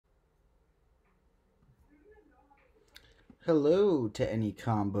Hello to any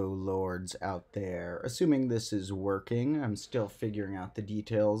combo lords out there. Assuming this is working, I'm still figuring out the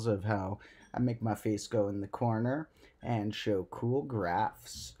details of how I make my face go in the corner and show cool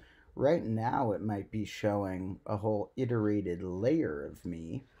graphs. Right now it might be showing a whole iterated layer of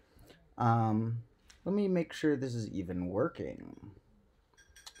me. Let me make sure this is even working.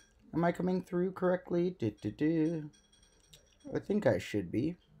 Am I coming through correctly? I think I should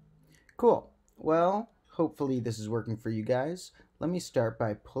be. Cool. Well, hopefully this is working for you guys. Let me start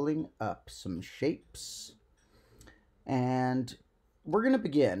by pulling up some shapes. And we're going to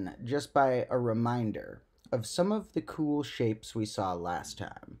begin just by a reminder of some of the cool shapes we saw last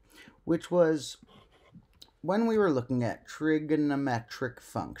time, which was when we were looking at trigonometric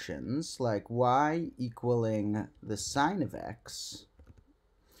functions like y equaling the sine of x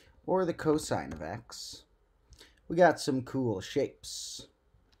or the cosine of x. We got some cool shapes.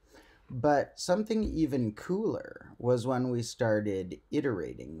 But something even cooler was when we started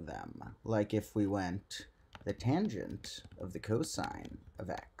iterating them, like if we went the tangent of the cosine of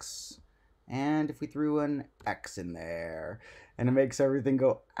x, and if we threw an x in there, and it makes everything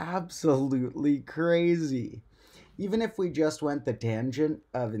go absolutely crazy. Even if we just went the tangent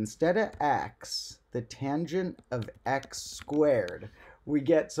of, instead of x, the tangent of x squared, we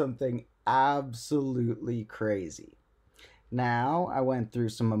get something absolutely crazy. Now, I went through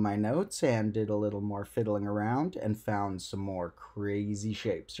some of my notes and did a little more fiddling around and found some more crazy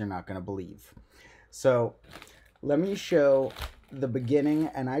shapes you're not going to believe. So, let me show the beginning,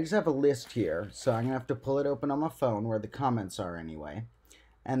 and I just have a list here, so I'm going to have to pull it open on my phone where the comments are anyway.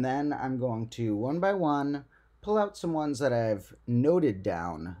 And then I'm going to, one by one, pull out some ones that I've noted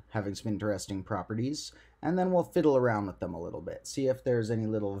down having some interesting properties, and then we'll fiddle around with them a little bit, see if there's any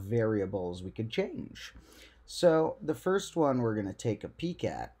little variables we could change. So the first one we're going to take a peek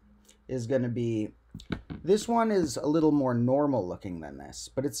at is going to be, this one is a little more normal looking than this,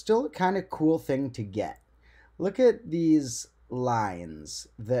 but it's still a kind of cool thing to get. Look at these lines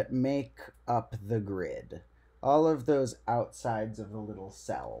that make up the grid. All of those outsides of the little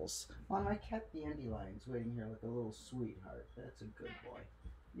cells. Oh, my cat Dandelion's waiting here like a little sweetheart. That's a good boy.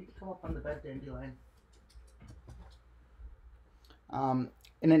 You can come up on the bed, Dandelion.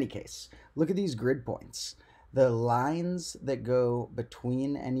 In any case, look at these grid points. The lines that go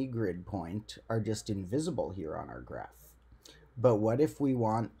between any grid point are just invisible here on our graph. But what if we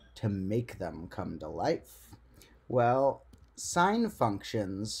want to make them come to life? Well, sine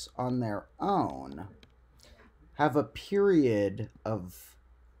functions on their own have a period of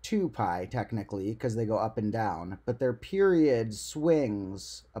 2 pi, technically, because they go up and down, but their period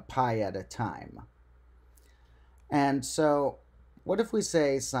swings a pi at a time. And so, what if we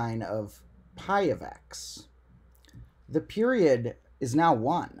say sine of pi of x? The period is now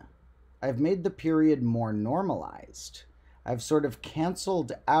 1. I've made the period more normalized. I've sort of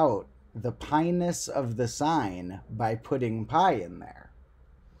canceled out the pi-ness of the sine by putting pi in there.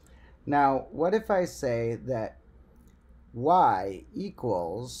 Now, what if I say that y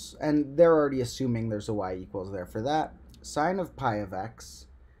equals, and they're already assuming there's a y equals there for that, sine of pi of x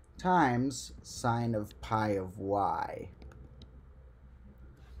times sine of pi of y.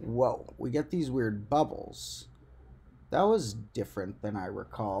 Whoa, we get these weird bubbles. That was different than I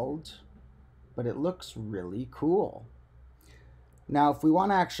recalled, but it looks really cool. Now, if we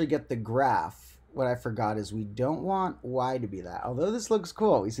want to actually get the graph, what I forgot is we don't want y to be that. Although this looks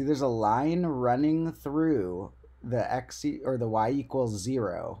cool, we see there's a line running through the x or the y equals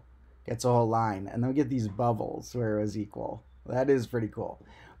 0. Gets a whole line, and then we get these bubbles where it was equal. That is pretty cool.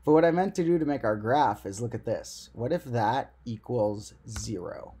 But what I meant to do to make our graph is look at this. What if that equals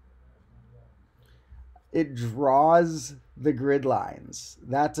 0? It draws the grid lines.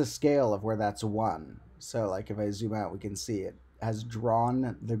 That's a scale of where that's 1. So like if I zoom out, we can see it has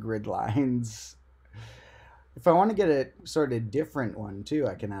drawn the grid lines. If I want to get a sort of different one too,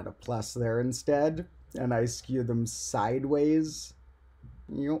 I can add a plus there instead, and I skew them sideways.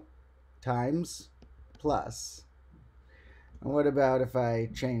 Times plus. And what about if I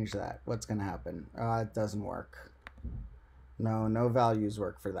change that? What's going to happen? It doesn't work. No values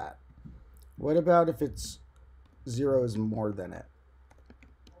work for that. What about if it's 0 is more than it?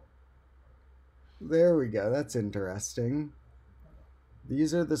 There we go. That's interesting.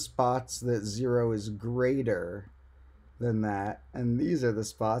 These are the spots that 0 is greater than that, and these are the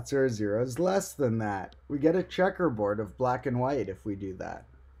spots where 0 is less than that. We get a checkerboard of black and white if we do that.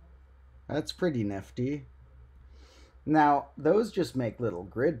 That's pretty nifty. Now, those just make little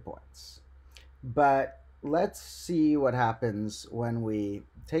grid points. But let's see what happens when we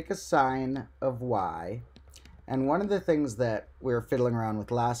take a sine of y And one of the things that we were fiddling around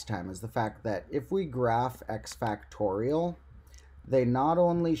with last time is the fact that if we graph x factorial, they not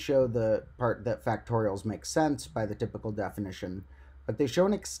only show the part that factorials make sense by the typical definition, but they show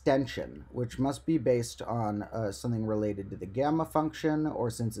an extension, which must be based on something related to the gamma function, or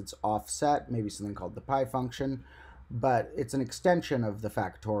since it's offset, maybe something called the pi function. But it's an extension of the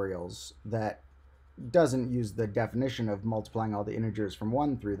factorials that doesn't use the definition of multiplying all the integers from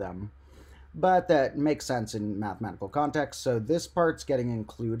 1 through them, but that makes sense in mathematical context. So this part's getting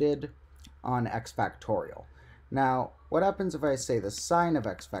included on x factorial. Now, what happens if I say the sine of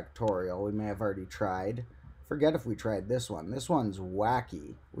x factorial? We may have already tried. Forget if we tried this one. This one's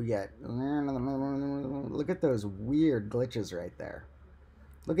wacky. We get... Look at those weird glitches right there.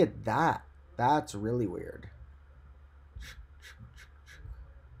 Look at that. That's really weird.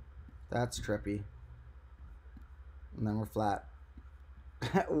 That's trippy. And then we're flat.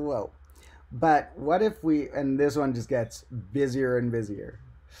 Whoa. But what if we... And this one just gets busier and busier.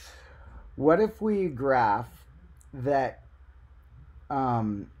 What if we graph that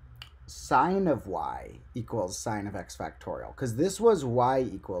sine of y equals sine of x factorial? Because this was y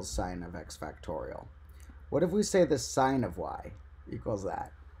equals sine of x factorial. What if we say the sine of y equals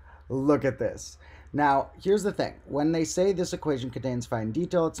that? Look at this. Now, here's the thing. When they say this equation contains fine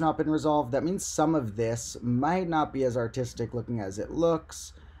detail, it's not been resolved. That means some of this might not be as artistic looking as it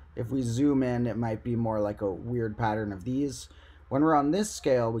looks. If we zoom in, it might be more like a weird pattern of these. When we're on this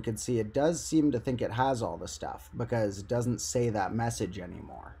scale, we can see it does seem to think it has all the stuff because it doesn't say that message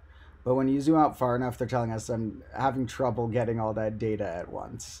anymore. But when you zoom out far enough, they're telling us I'm having trouble getting all that data at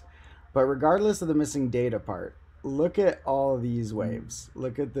once. But regardless of the missing data part, look at all these waves.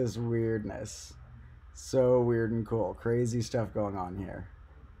 Look at this weirdness. So weird and cool. Crazy stuff going on here.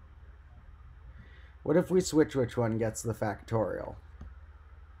 What if we switch which one gets the factorial?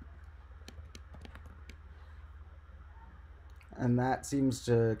 And that seems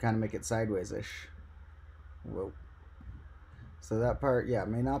to kind of make it sideways-ish. Whoa. So that part, yeah,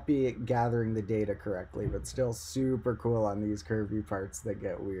 may not be gathering the data correctly, but still super cool on these curvy parts that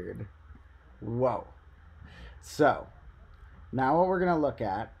get weird. Whoa. So, now what we're going to look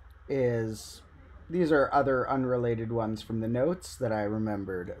at is, these are other unrelated ones from the notes that I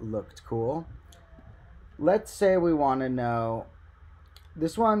remembered looked cool. Let's say we want to know,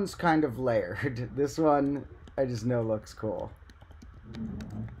 this one's kind of layered. This one I just know looks cool.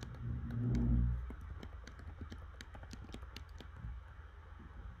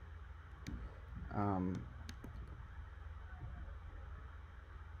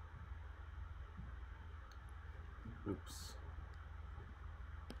 Oops.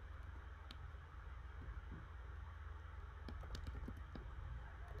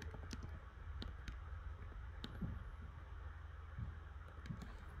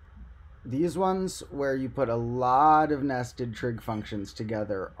 These ones where you put a lot of nested trig functions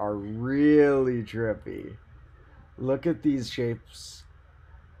together are really trippy. Look at these shapes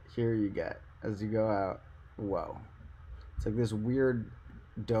here you get as you go out. Whoa. It's like this weird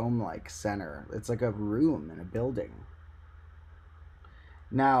dome-like center. It's like a room in a building.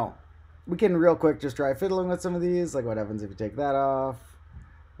 Now, we can real quick just try fiddling with some of these. Like what happens if you take that off?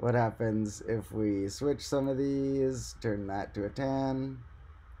 What happens if we switch some of these? Turn that to a tan.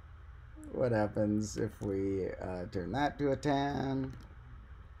 What happens if we turn that to a tan?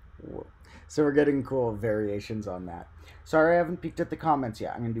 Whoa. So we're getting cool variations on that. Sorry I haven't peeked at the comments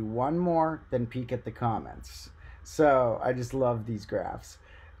yet. I'm going to do one more, then peek at the comments. So I just love these graphs.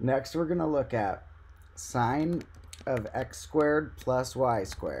 Next we're going to look at sine of x squared plus y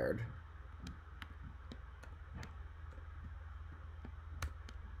squared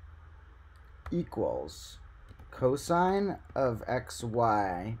equals cosine of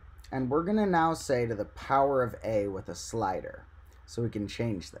xy. And we're going to now say to the power of a with a slider. So we can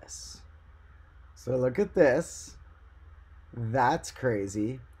change this. So look at this. That's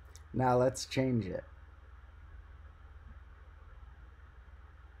crazy. Now let's change it.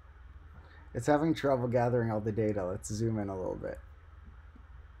 It's having trouble gathering all the data. Let's zoom in a little bit.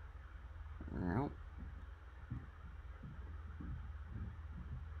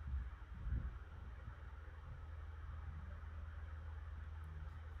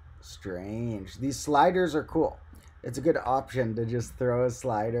 Strange. These sliders are cool. It's a good option to just throw a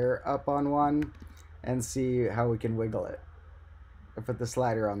slider up on one and see how we can wiggle it. I put the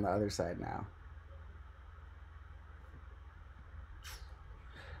slider on the other side now.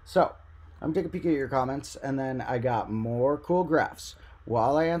 So, I'm gonna take a peek at your comments, and then I got more cool graphs.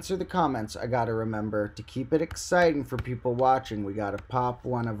 While I answer the comments, I gotta remember to keep it exciting for people watching. We gotta pop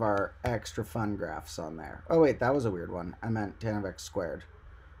one of our extra fun graphs on there. Oh wait, that was a weird one. I meant tan of x squared.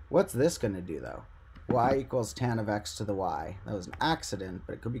 What's this gonna do though? Y equals tan of x to the y. That was an accident,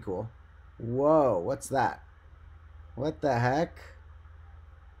 but it could be cool. Whoa, what's that? What the heck?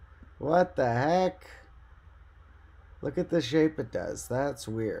 What the heck? Look at the shape it does. That's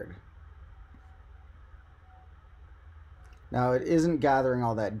weird. Now, it isn't gathering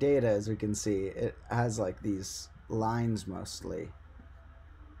all that data, as we can see. It has, like, these lines mostly.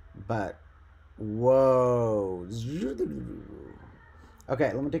 But, whoa.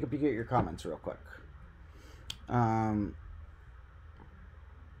 Okay, let me take a peek at your comments real quick.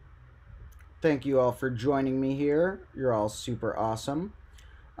 Thank you all for joining me here. You're all super awesome.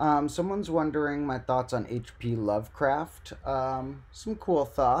 Someone's wondering my thoughts on H.P. Lovecraft. Some cool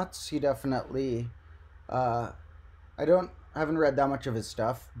thoughts. He definitely... I haven't read that much of his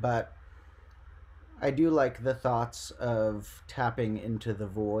stuff, but I do like the thoughts of tapping into the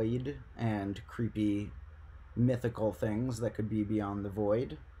void and creepy mythical things that could be beyond the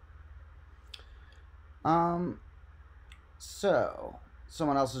void. So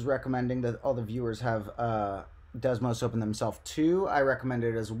someone else is recommending that all the viewers have Desmos open themselves too. I recommend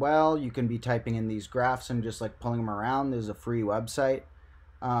it as well. You can be typing in these graphs and just like pulling them around. There's a free website.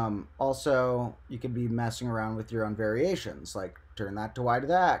 Also, you could be messing around with your own variations, like turn that to y to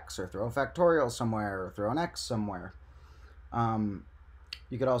the x, or throw a factorial somewhere, or throw an x somewhere.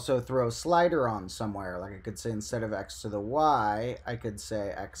 You could also throw a slider on somewhere. Like I could say instead of x to the y, I could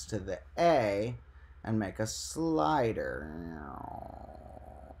say x to the a and make a slider.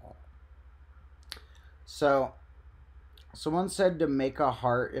 So, someone said to make a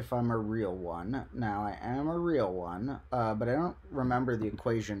heart if I'm a real one. Now, I am a real one, but I don't remember the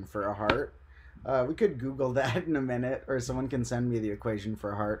equation for a heart. We could Google that in a minute, or someone can send me the equation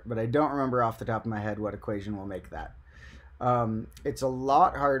for a heart, but I don't remember off the top of my head what equation will make that. It's a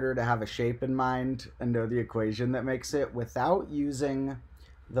lot harder to have a shape in mind and know the equation that makes it without using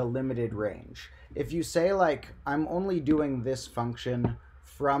the limited range. If you say, like, I'm only doing this function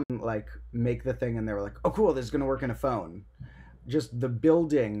from, like, make the thing, and they were like, oh, cool, this is going to work in a phone. Just the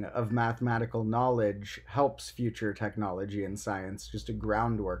building of mathematical knowledge helps future technology and science, just a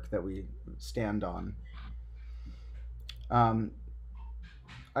groundwork that we stand on.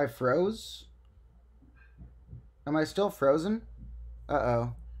 I froze? Am I still frozen?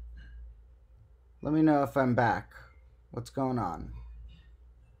 Uh-oh. Let me know if I'm back. What's going on?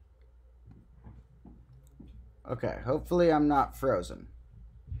 Okay, hopefully I'm not frozen.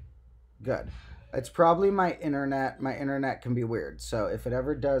 Good. It's probably my internet. My internet can be weird. So if it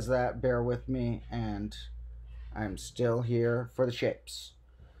ever does that, bear with me. And I'm still here for the shapes.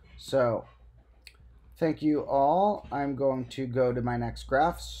 So thank you all. I'm going to go to my next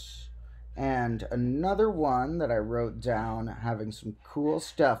graphs. And another one that I wrote down having some cool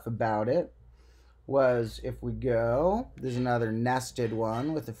stuff about it was, if we go, there's another nested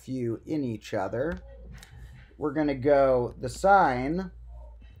one with a few in each other. We're going to go the sine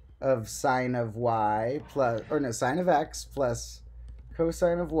of sine of y plus, or no, sine of x plus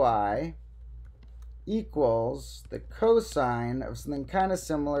cosine of y equals the cosine of something kind of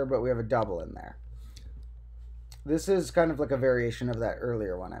similar, but we have a double in there. This is kind of like a variation of that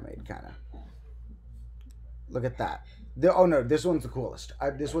earlier one I made, kind of. Look at that. Oh no, this one's the coolest.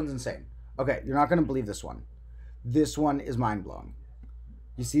 This one's insane. Okay, you're not going to believe this one. This one is mind-blowing.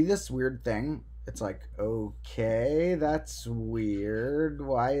 You see this weird thing? It's like, okay, that's weird.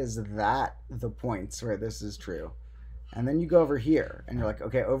 Why is that the points where this is true? And then you go over here, and you're like,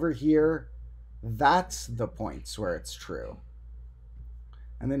 okay, over here, that's the points where it's true.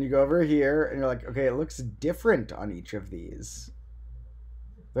 And then you go over here, and you're like, okay, it looks different on each of these.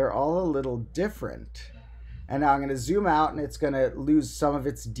 They're all a little different. And now I'm going to zoom out, and it's going to lose some of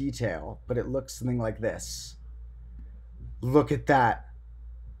its detail, but it looks something like this. Look at that.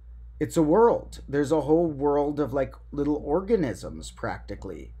 It's a world. There's a whole world of like little organisms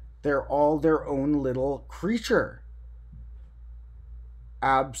practically. They're all their own little creature.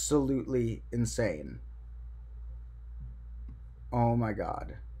 Absolutely insane. Oh my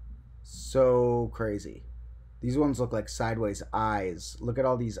God. So crazy. These ones look like sideways eyes. Look at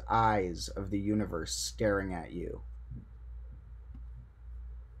all these eyes of the universe staring at you.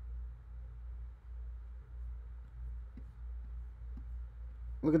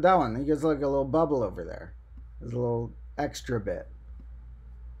 Look at that one. He gets like a little bubble over there. There's a little extra bit.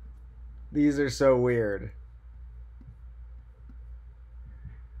 These are so weird.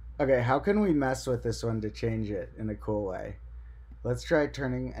 Okay, how can we mess with this one to change it in a cool way? Let's try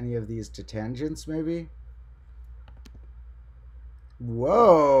turning any of these to tangents, maybe.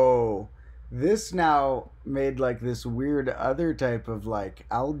 Whoa! This now made like this weird other type of like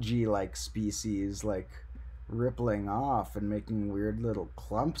algae-like species, like rippling off and making weird little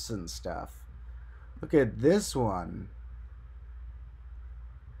clumps and stuff. Look at this one.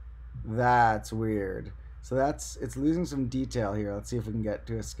 That's weird. So it's losing some detail here. Let's see if we can get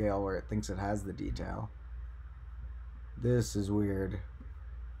to a scale where it thinks it has the detail. This is weird.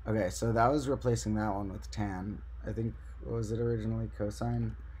 Okay, so that was replacing that one with tan. I think, what was it originally?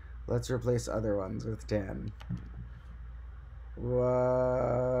 Cosine? Let's replace other ones with tan.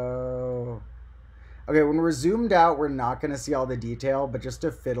 Whoa. Okay, when we're zoomed out, we're not going to see all the detail, but just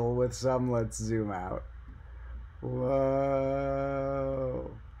to fiddle with some, let's zoom out. Whoa.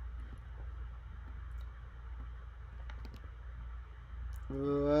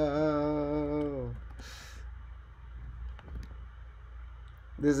 Whoa.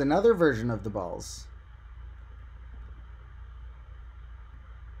 There's another version of the balls.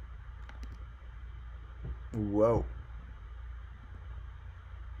 Whoa.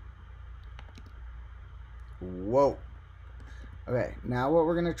 Whoa. Okay, now what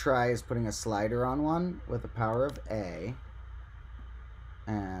we're going to try is putting a slider on one with the power of A.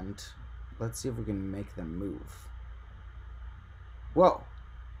 And let's see if we can make them move. Whoa.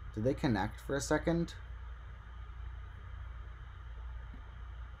 Did they connect for a second?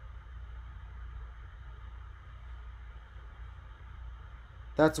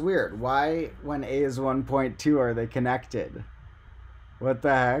 That's weird. Why, when A is 1.2, are they connected? What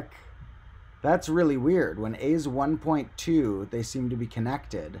the heck? That's really weird. When A is 1.2, they seem to be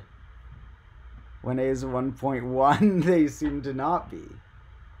connected. When A is 1.1, they seem to not be.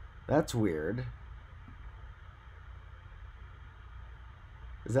 That's weird.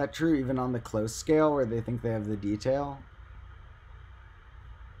 Is that true even on the close scale where they think they have the detail?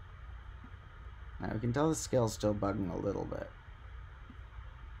 Now we can tell the scale's still bugging a little bit.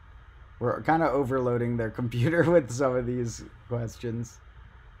 We're kind of overloading their computer with some of these questions.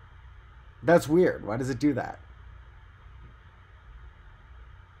 That's weird. Why does it do that?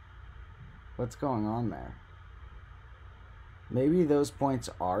 What's going on there? Maybe those points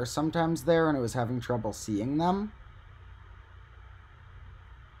are sometimes there and it was having trouble seeing them.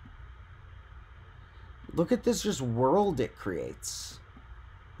 Look at this just world it creates.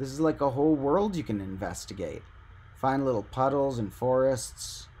 This is like a whole world you can investigate. Find little puddles and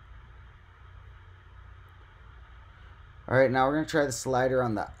forests. Alright, now we're going to try the slider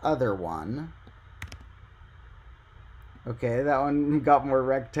on the other one. Okay, that one got more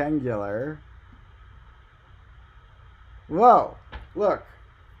rectangular. Whoa! Look!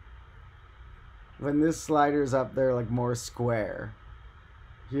 When this slider's up, they're like more square.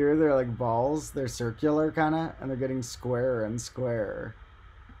 Here they're like balls, they're circular kinda, and they're getting squarer and squarer.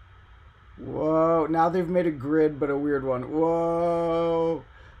 Whoa, now they've made a grid, but a weird one. Whoa!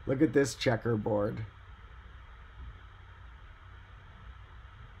 Look at this checkerboard.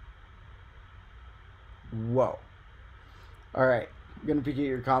 Whoa. Alright, I'm gonna peek at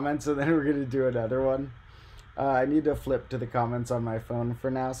your comments, and then we're gonna do another one. I need to flip to the comments on my phone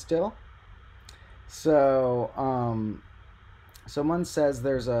for now still. So, someone says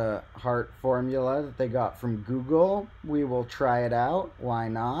there's a heart formula that they got from Google. We will try it out. Why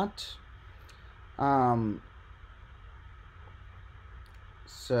not? And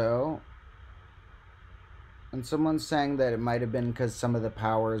someone's saying that it might have been because some of the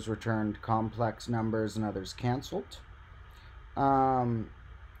powers returned complex numbers and others canceled.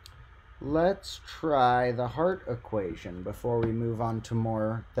 Let's try the heart equation before we move on to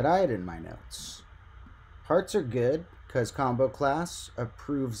more that I had in my notes. Hearts are good because combo class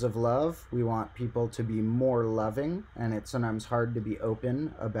approves of love. We want people to be more loving, and it's sometimes hard to be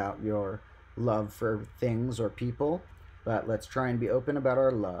open about your love for things or people, but let's try and be open about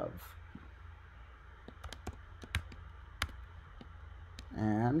our love.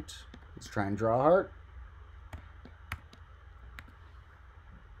 And let's try and draw a heart.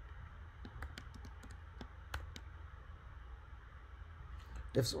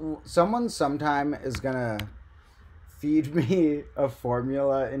 If someone sometime is gonna feed me a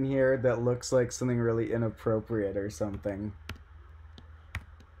formula in here that looks like something really inappropriate or something,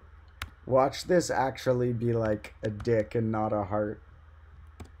 watch this actually be like a dick and not a heart.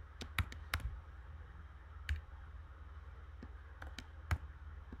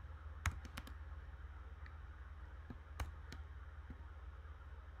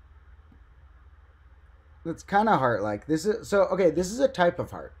 It's kind of heart-like. This is okay, this is a type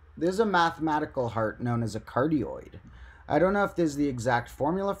of heart. This is a mathematical heart known as a cardioid. I don't know if this is the exact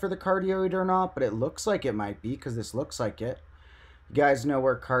formula for the cardioid or not, but it looks like it might be because this looks like it. You guys know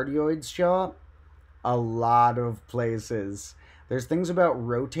where cardioids show up? A lot of places. There's things about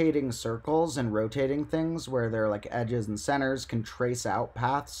rotating circles and rotating things where they're like edges and centers can trace out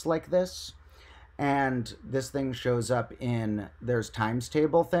paths like this. And this thing shows up in, there's times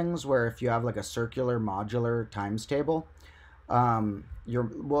table things where if you have like a circular modular times table, you're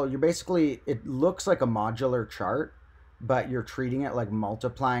basically, it looks like a modular chart, but you're treating it like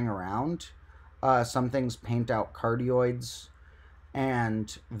multiplying around. Some things paint out cardioids,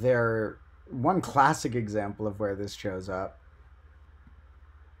 and they're one classic example of where this shows up.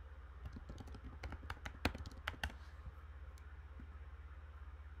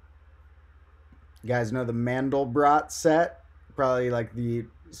 You guys know the Mandelbrot set? Probably like the...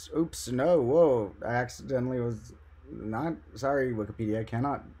 Oops, no, whoa. I accidentally was not... Sorry, Wikipedia. I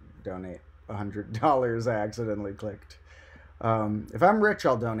cannot donate $100. I accidentally clicked. If I'm rich,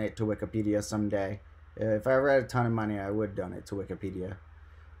 I'll donate to Wikipedia someday. If I ever had a ton of money, I would donate to Wikipedia.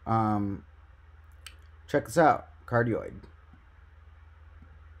 Check this out. Cardioid.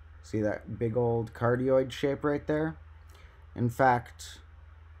 See that big old cardioid shape right there? In fact...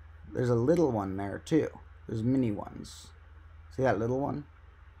 There's a little one there too. There's mini ones. See that little one?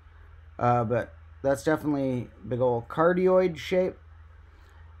 But that's definitely big old cardioid shape.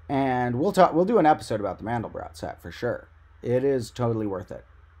 And we'll do an episode about the Mandelbrot set for sure. It is totally worth it.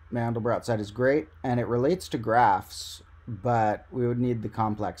 Mandelbrot set is great, and it relates to graphs, but we would need the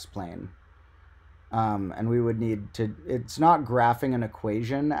complex plane. And we would need to... It's not graphing an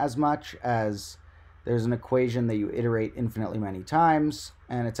equation as much as... There's an equation that you iterate infinitely many times,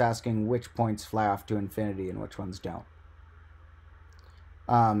 and it's asking which points fly off to infinity and which ones don't.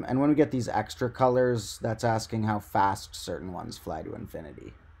 And when we get these extra colors, that's asking how fast certain ones fly to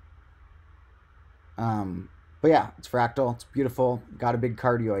infinity. But yeah, it's fractal, it's beautiful, got a big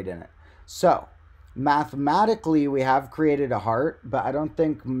cardioid in it. So, mathematically, we have created a heart, but I don't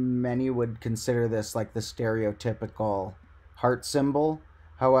think many would consider this like the stereotypical heart symbol.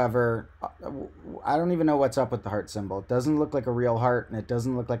 However, I don't even know what's up with the heart symbol. It doesn't look like a real heart, and it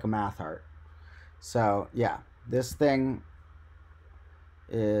doesn't look like a math heart. So, yeah, this thing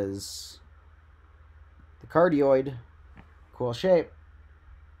is the cardioid. Cool shape.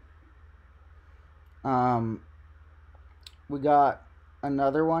 We got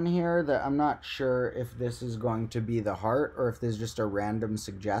another one here that I'm not sure if this is going to be the heart or if this is just a random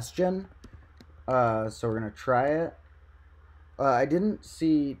suggestion. So we're going to try it. I didn't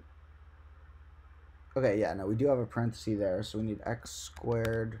see... Okay, yeah, no, we do have a parenthesis there, so we need x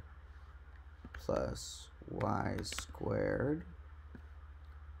squared plus y squared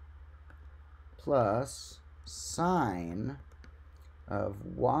plus sine of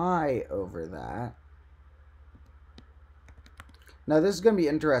y over that. Now, this is going to be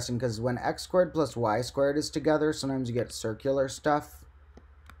interesting, because when x squared plus y squared is together, sometimes you get circular stuff.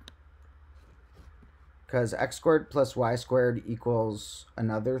 Because x squared plus y squared equals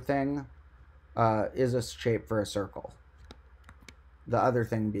another thing is a shape for a circle. The other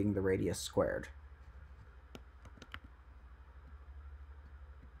thing being the radius squared.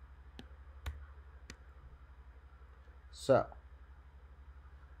 So.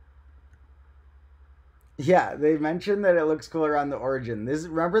 Yeah, they mentioned that it looks cool around the origin.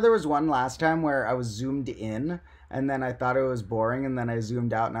 Remember there was one last time where I was zoomed in, and then I thought it was boring, and then I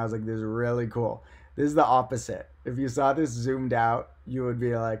zoomed out, and I was like, this is really cool. This is the opposite. If you saw this zoomed out, you would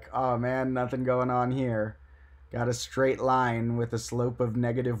be like, oh man, nothing going on here. Got a straight line with a slope of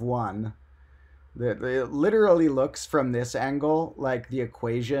 -1. It literally looks from this angle like the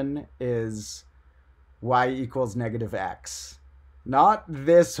equation is y equals -x. Not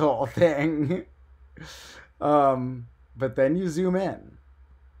this whole thing. But then you zoom in.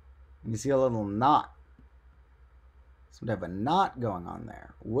 And you see a little knot. Some type of knot going on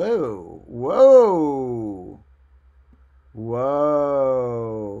there. Whoa. Whoa.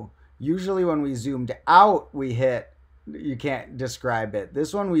 Whoa. Usually when we zoomed out, we hit, you can't describe it.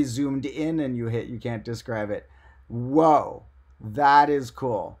 This one we zoomed in and you hit, you can't describe it. Whoa. That is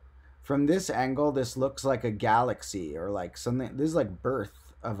cool. From this angle, this looks like a galaxy or like something. This is like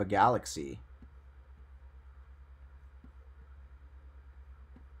birth of a galaxy.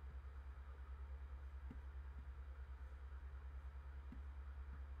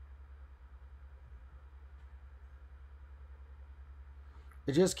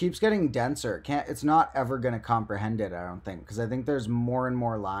 It just keeps getting denser. It's not ever going to comprehend it, I don't think, because I think there's more and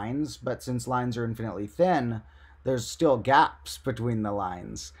more lines, but since lines are infinitely thin, there's still gaps between the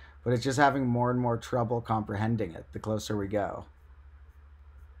lines, but it's just having more and more trouble comprehending it the closer we go.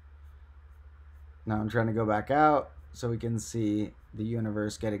 Now I'm trying to go back out so we can see the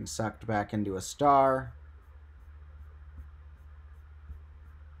universe getting sucked back into a star.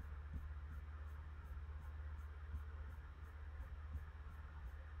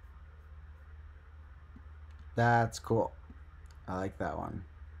 That's cool. I like that one.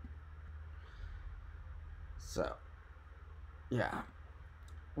 So, yeah.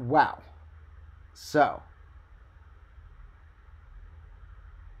 Wow. So,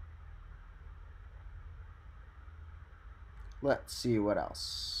 let's see what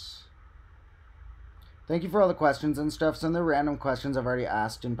else. Thank you for all the questions and stuff. Some of the random questions I've already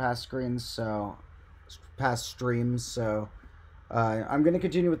asked in past streams, so I'm going to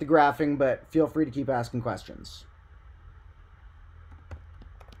continue with the graphing, but feel free to keep asking questions.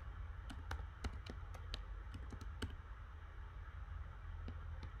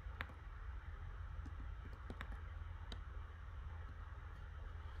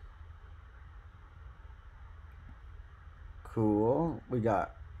 Cool. We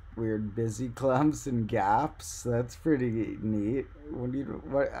got weird busy clumps and gaps. That's pretty neat.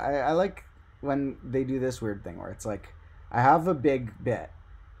 I like when they do this weird thing where it's like, I have a big bit.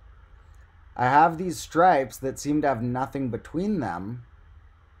 I have these stripes that seem to have nothing between them.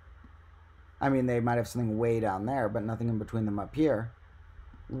 I mean, they might have something way down there, but nothing in between them up here.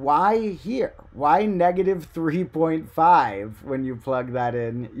 Why here? Why negative 3.5 when you plug that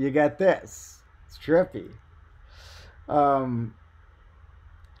in? You get this. It's trippy. All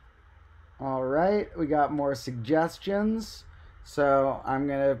right, we got more suggestions. So I'm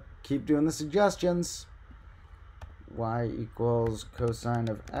going to keep doing the suggestions. Y equals cosine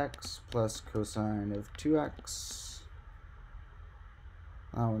of x plus cosine of 2x.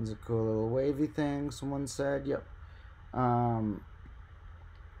 That one's a cool little wavy thing, someone said. Yep.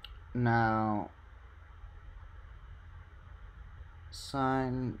 Now,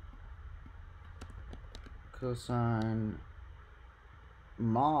 sine, cosine,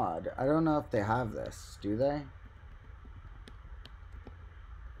 mod. I don't know if they have this. Do they?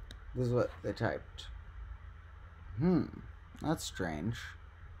 This is what they typed. That's strange.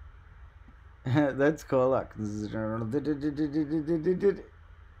 That's cool. Look, this is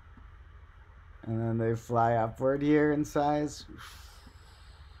and then they fly upward here in size.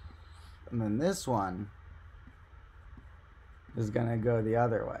 And then this one is gonna go the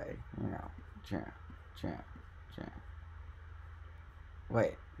other way. You know,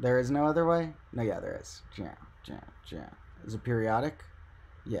 Wait, there is no other way? No, yeah, there is. Is it periodic?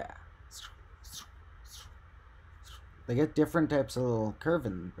 Yeah. They get different types of little curve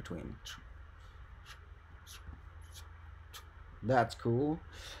in between. That's cool.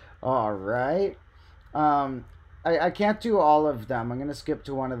 All right. I can't do all of them. I'm going to skip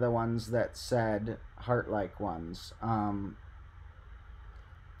to one of the ones that said heart-like ones.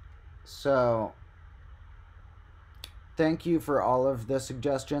 So, thank you for all of the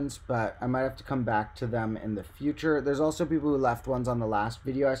suggestions, but I might have to come back to them in the future. There's also people who left ones on the last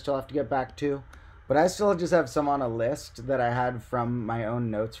video I still have to get back to. But I still just have some on a list that I had from my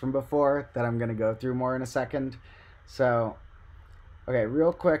own notes from before that I'm going to go through more in a second. So, okay,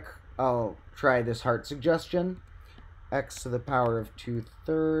 real quick, I'll try this heart suggestion. X to the power of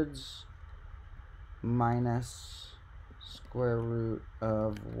 2/3 minus square root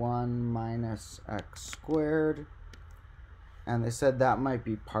of 1 minus x squared. And they said that might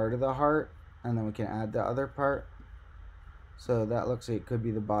be part of the heart, and then we can add the other part. So that looks like it could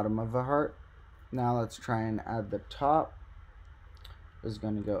be the bottom of the heart. Now let's try and add the top. Is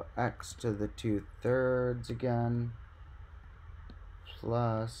going to go x to the 2/3 again,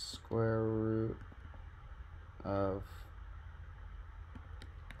 plus square root of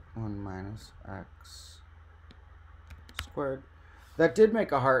 1 minus x squared. That did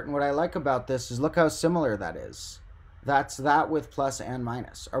make a heart, and what I like about this is look how similar that is. That's that with plus and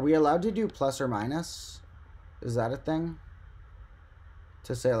minus. Are we allowed to do plus or minus? Is that a thing?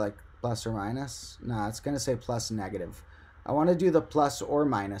 To say like plus or minus? No, it's going to say plus negative. I want to do the plus or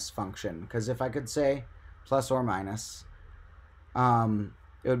minus function, because if I could say plus or minus,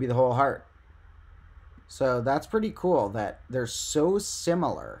 it would be the whole heart. So that's pretty cool that they're so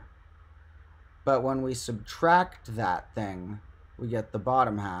similar, but when we subtract that thing, we get the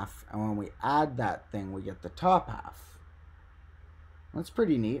bottom half, and when we add that thing, we get the top half. That's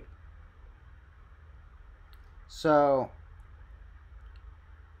pretty neat. So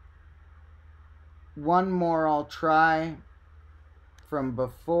one more I'll try from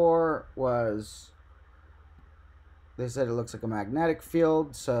before was, they said it looks like a magnetic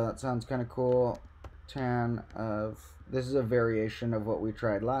field, so that sounds kind of cool. Tan of, this is a variation of what we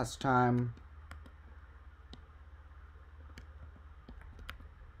tried last time.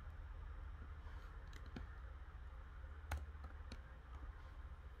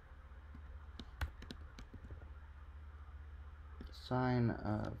 Sine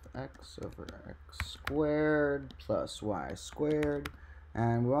of x over x squared plus y squared.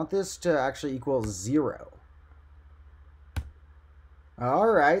 And we want this to actually equal 0.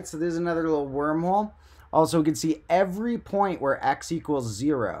 Alright, so there's another little wormhole. Also, we can see every point where x equals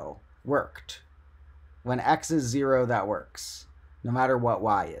 0 worked. When x is 0, that works. No matter what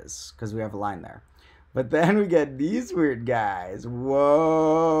y is, because we have a line there. But then we get these weird guys. Whoa.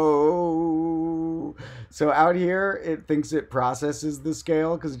 So out here, it thinks it processes the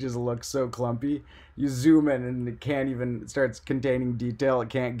scale because it just looks so clumpy. You zoom in and it can't even, it starts containing detail it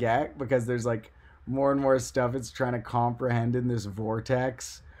can't get because there's like more and more stuff it's trying to comprehend in this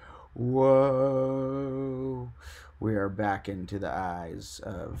vortex. Whoa. We are back into the eyes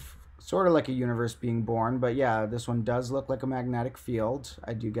of sort of like a universe being born. But yeah, this one does look like a magnetic field.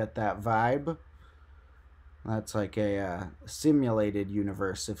 I do get that vibe. That's like a simulated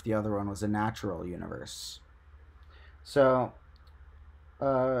universe if the other one was a natural universe. So,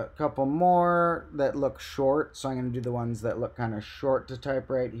 a couple more that look short. So I'm going to do the ones that look kind of short to type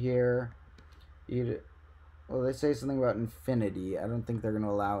right here. Well, they say something about infinity. I don't think they're going to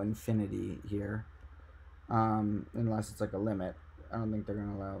allow infinity here. Unless it's like a limit. I don't think they're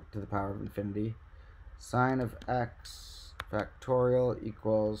going to allow to the power of infinity. Sine of x factorial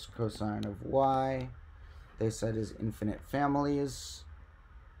equals cosine of y. They said is infinite families.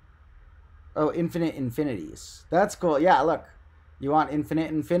 Oh, infinite infinities. That's cool. Yeah, look. You want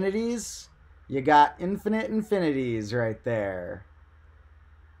infinite infinities? You got infinite infinities right there.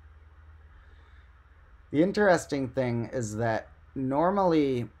 The interesting thing is that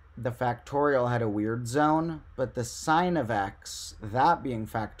normally the factorial had a weird zone, but the sine of x, that being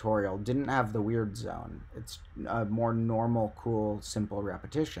factorial, didn't have the weird zone. It's a more normal, cool, simple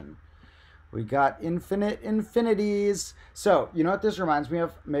repetition. We got infinite infinities. So, you know what this reminds me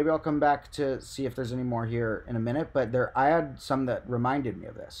of? Maybe I'll come back to see if there's any more here in a minute, but I had some that reminded me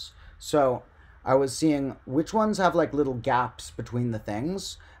of this. So, I was seeing which ones have like little gaps between the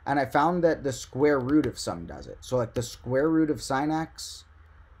things, and I found that the square root of some does it. So, like the square root of sine x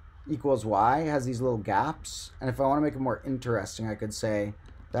equals y has these little gaps, and if I want to make it more interesting, I could say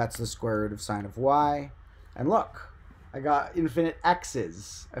that's the square root of sine of y, and look. I got infinite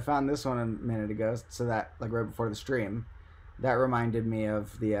x's. I found this one a minute ago, so that, like right before the stream, that reminded me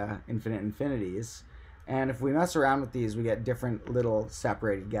of the infinite infinities. And if we mess around with these, we get different little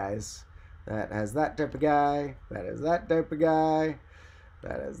separated guys. That has that type of guy, that has that type of guy,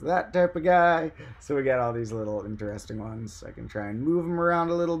 that has that type of guy. So we get all these little interesting ones. I can try and move them around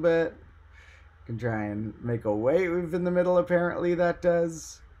a little bit. I can try and make a wave in the middle, apparently that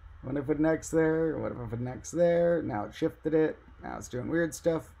does. What if I put an X there? What if I put an X there? Now it shifted it. Now it's doing weird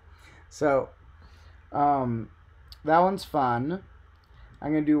stuff. So, that one's fun.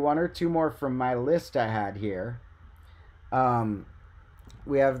 I'm going to do one or two more from my list I had here.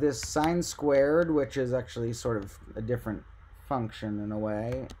 We have this sine squared, which is actually sort of a different function in a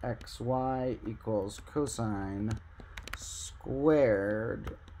way. xy equals cosine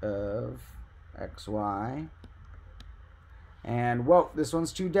squared of xy. And, whoa, this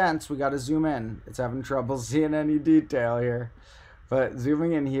one's too dense. We got to zoom in. It's having trouble seeing any detail here. But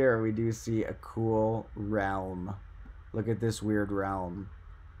zooming in here, we do see a cool realm. Look at this weird realm.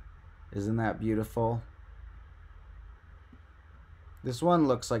 Isn't that beautiful? This one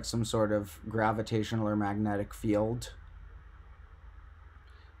looks like some sort of gravitational or magnetic field.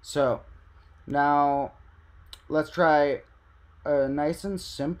 So, now, let's try a nice and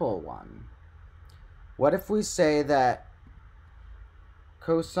simple one. What if we say that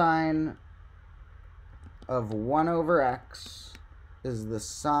cosine of 1 over x is the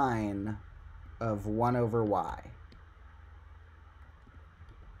sine of 1 over y.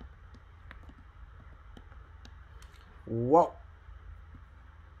 Whoa.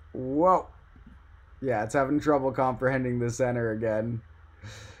 Whoa. Yeah, it's having trouble comprehending the center again.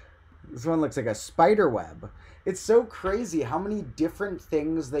 This one looks like a spider web. It's so crazy how many different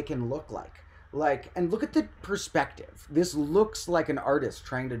things they can look like. And look at the perspective. This looks like an artist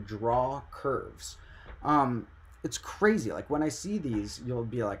trying to draw curves. It's crazy. Like, when I see these, you'll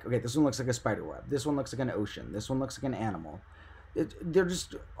be like, okay, this one looks like a spider web. This one looks like an ocean. This one looks like an animal. They're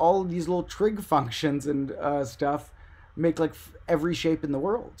just all these little trig functions and stuff make, like, every shape in the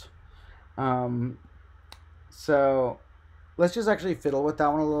world. So, let's just actually fiddle with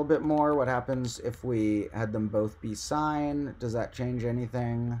that one a little bit more. What happens if we had them both be sine? Does that change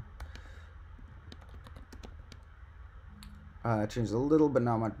anything? It changes a little, but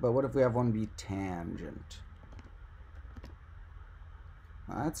not much. But what if we have one be tangent?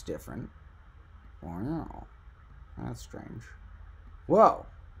 Well, that's different. Wow. That's strange. Whoa.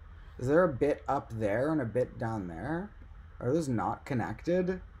 Is there a bit up there and a bit down there? Are those not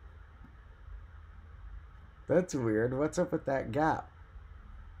connected? That's weird. What's up with that gap?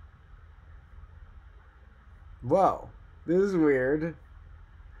 Whoa. This is weird.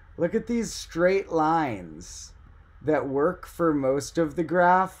 Look at these straight lines that work for most of the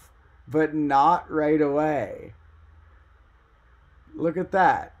graph, but not right away. Look at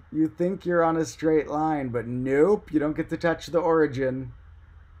that. You think you're on a straight line, but nope, you don't get to touch the origin.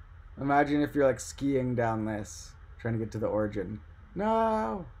 Imagine if you're like skiing down this, trying to get to the origin.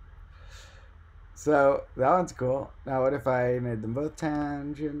 No! So, that one's cool. Now, what if I made them both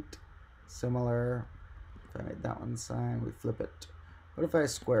tangent? Similar. If I made that one sine, we flip it. What if I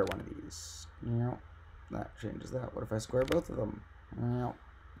square one of these? Yep. That changes that. What if I square both of them? Yep.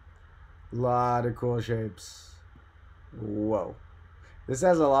 Lot of cool shapes. Whoa. This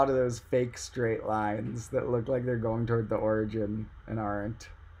has a lot of those fake straight lines that look like they're going toward the origin and aren't.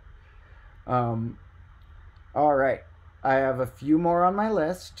 All right. I have a few more on my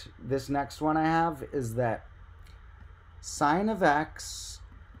list. This next one I have is that sine of x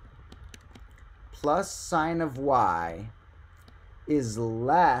plus sine of y is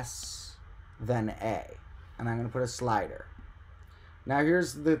less than a. And I'm going to put a slider. Now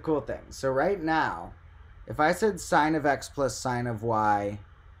here's the cool thing. So right now, if I said sine of x plus sine of y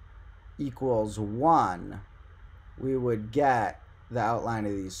equals 1, we would get the outline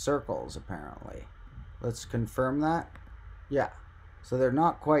of these circles, apparently. Let's confirm that. Yeah. So they're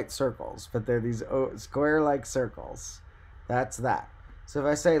not quite circles, but they're these square-like circles. That's that. So if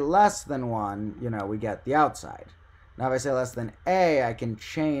I say less than 1, you know, we get the outside. Now if I say less than a, I can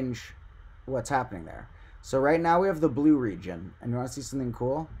change what's happening there. So right now we have the blue region. And you want to see something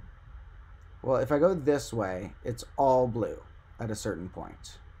cool? Well, if I go this way, it's all blue at a certain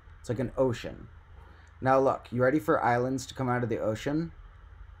point. It's like an ocean. Now look, you ready for islands to come out of the ocean?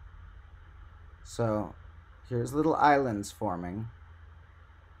 So here's little islands forming.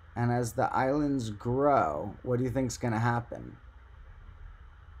 And as the islands grow, what do you think's going to happen?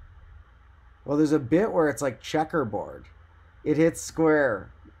 Well, there's a bit where it's like checkerboard. It hits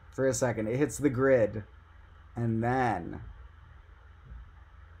square for a second. It hits the grid. And then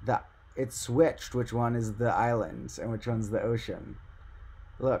it switched which one is the islands and which one's the ocean.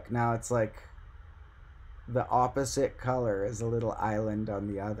 Look, now it's like the opposite color is a little island on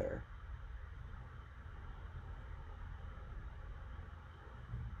the other.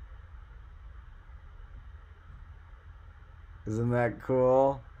 Isn't that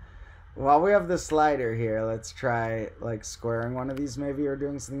cool? While we have the slider here, let's try like squaring one of these maybe, or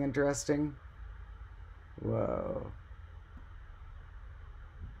doing something interesting. Whoa.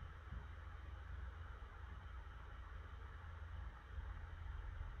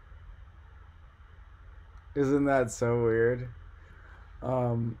 Isn't that so weird?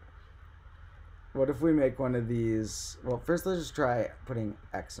 What if we make one of these? Well, first let's just try putting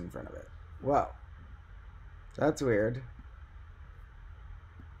X in front of it. Whoa. That's weird.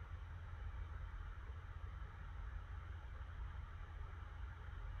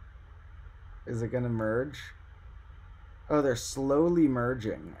 Is it gonna merge? Oh, they're slowly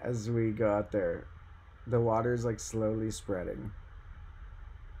merging as we go out there. The water's like slowly spreading.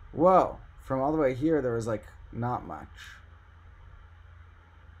 Whoa. From all the way here, there was like not much.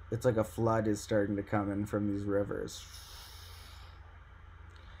 It's like a flood is starting to come in from these rivers.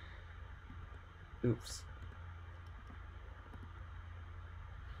 Oops.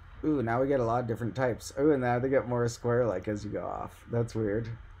 Ooh, now we get a lot of different types. Ooh, and now they get more square-like as you go off. That's weird.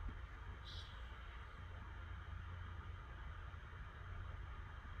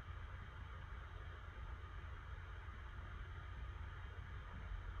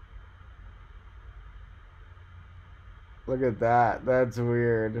 Look at that. That's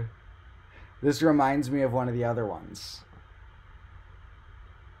weird. This reminds me of one of the other ones.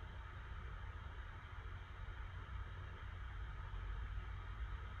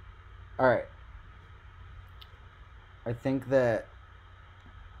 Alright. I think that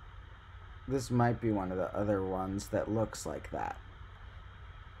this might be one of the other ones that looks like that.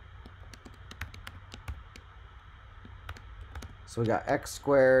 So we got x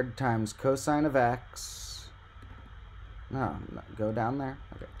squared times cosine of x. No, go down there.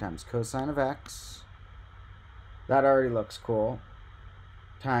 Okay, times cosine of x. That already looks cool.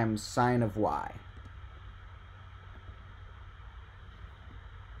 Times sine of y.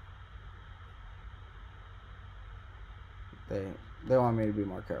 They want me to be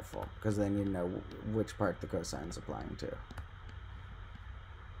more careful because they need to know which part the cosine's applying to.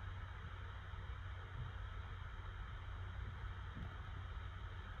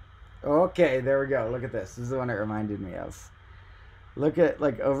 Okay, there we go. Look at this. This is the one it reminded me of. Look at,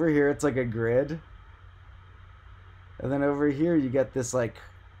 like, over here, it's like a grid. And then over here, you get this, like,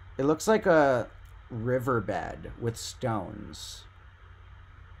 it looks like a riverbed with stones.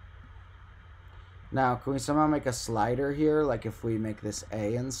 Now, can we somehow make a slider here? Like if we make this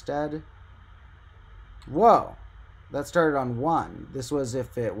A instead? Whoa! That started on 1. This was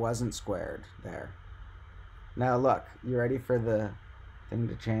if it wasn't squared there. Now look, you ready for the thing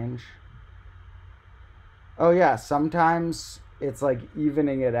to change? Oh yeah, sometimes it's like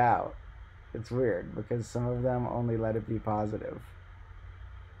evening it out. It's weird because some of them only let it be positive.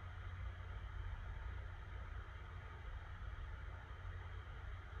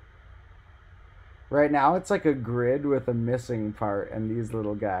 Right now it's like a grid with a missing part and these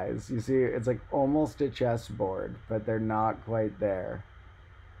little guys. You see, it's like almost a chessboard, but they're not quite there.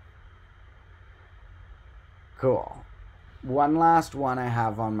 Cool. One last one I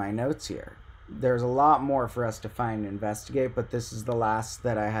have on my notes here. There's a lot more for us to find and investigate, but this is the last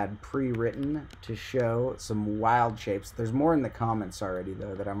that I had pre-written to show some wild shapes. There's more in the comments already,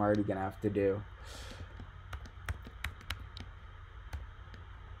 though, that I'm already going to have to do.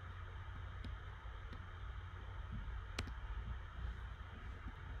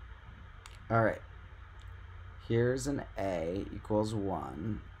 All right. Here's an A equals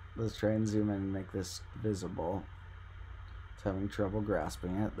 1. Let's try and zoom in and make this visible. It's having trouble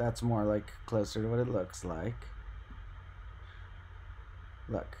grasping it. That's more like closer to what it looks like.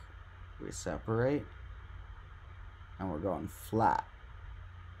 Look, we separate and we're going flat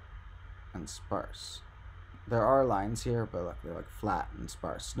and sparse. There are lines here, but look, they're like flat and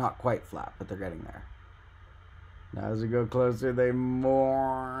sparse. Not quite flat, but they're getting there. Now as we go closer, they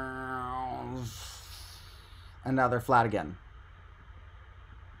more... And now they're flat again.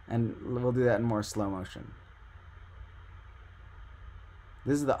 And we'll do that in more slow motion.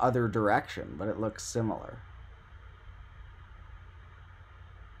 This is the other direction, but it looks similar.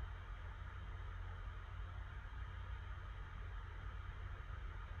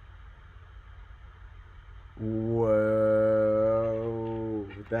 Whoa,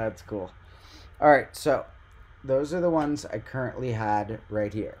 that's cool. All right, so those are the ones I currently had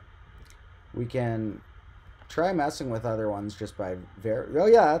right here. We can try messing with other ones just by oh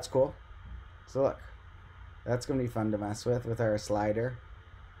yeah, that's cool. So look, that's gonna be fun to mess with our slider.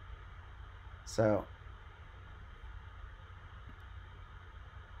 So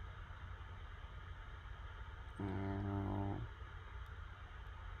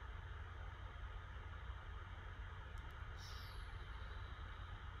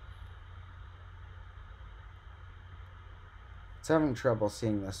it's having trouble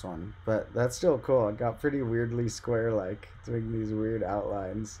seeing this one, but that's still cool. It got pretty weirdly square-like. It's making these weird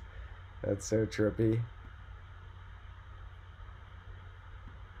outlines. That's so trippy.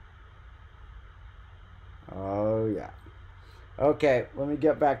 Oh, yeah. Okay, let me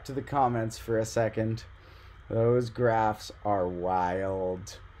get back to the comments for a second. Those graphs are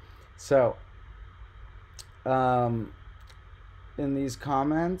wild. So, in these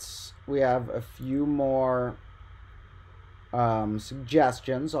comments, we have a few more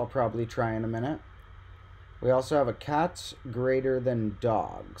suggestions I'll probably try in a minute. We also have a cats greater than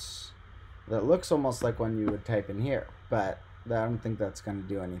dogs. That looks almost like one you would type in here, but I don't think that's going to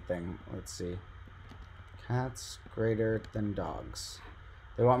do anything. Let's see. Cats greater than dogs.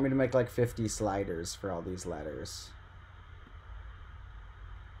 They want me to make like 50 sliders for all these letters.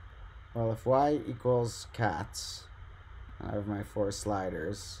 Well, if y equals cats, I have my 4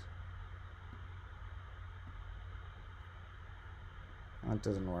 sliders. That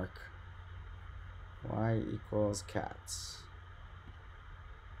doesn't work. Y equals cats.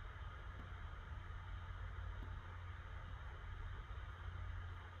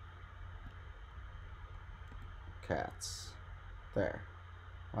 Cats. There.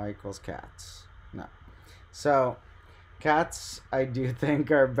 Y equals cats. No. So, cats I do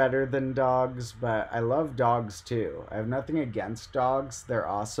think are better than dogs, but I love dogs too. I have nothing against dogs. They're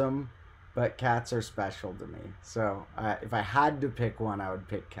awesome. But cats are special to me. So if I had to pick one, I would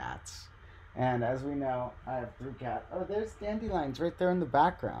pick cats. And as we know, I have 3 cats. Oh, there's dandelions right there in the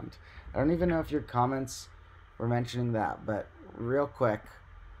background. I don't even know if your comments were mentioning that. But real quick,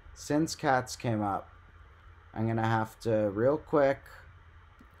 since cats came up, I'm going to have to real quick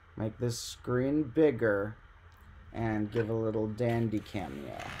make this screen bigger and give a little dandy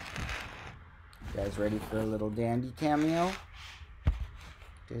cameo. You guys ready for a little dandy cameo?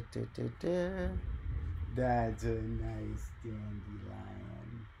 That's a nice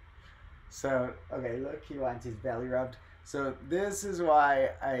dandelion. So, okay, look, he wants his belly rubbed. So this is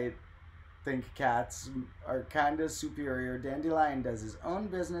why I think cats are kind of superior. Dandelion does his own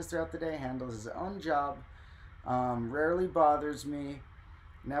business throughout the day, handles his own job, rarely bothers me,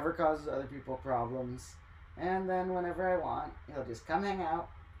 never causes other people problems, and then whenever I want, he'll just come hang out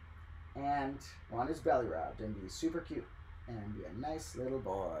and want his belly rubbed and be super cute and be a nice little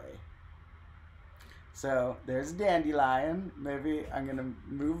boy. So there's a dandelion. Maybe I'm going to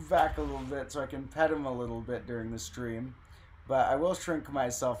move back a little bit so I can pet him a little bit during the stream. But I will shrink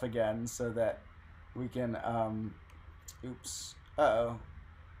myself again so that we can, oops. Uh-oh.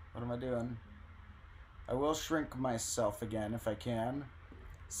 What am I doing? I will shrink myself again if I can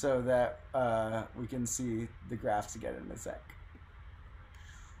so that we can see the graphs again in a sec.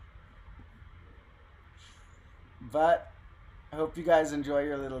 But I hope you guys enjoy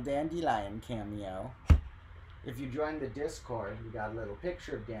your little dandelion cameo. If you join the Discord, we got a little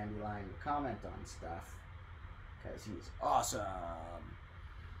picture of Dandelion to comment on stuff. Because he's awesome.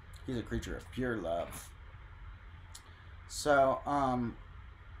 He's a creature of pure love. So,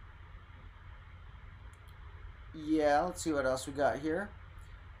 yeah, let's see what else we got here.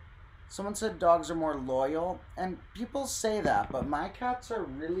 Someone said dogs are more loyal. And people say that, but my cats are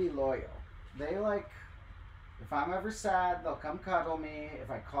really loyal. They like, if I'm ever sad, they'll come cuddle me. If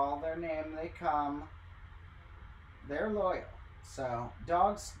I call their name, they come. They're loyal. So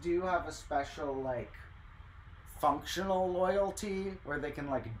dogs do have a special like functional loyalty where they can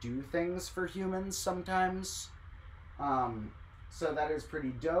like do things for humans sometimes. So that is pretty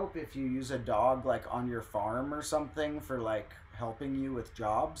dope if you use a dog like on your farm or something for like helping you with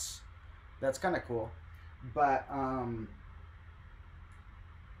jobs. That's kind of cool. But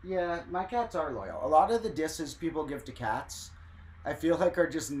yeah, my cats are loyal. A lot of the disses people give to cats I feel like are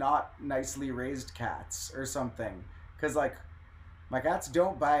just not nicely raised cats or something. Because, like, my cats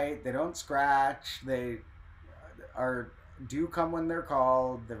don't bite, they don't scratch, they do come when they're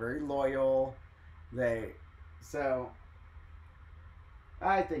called, they're very loyal, so,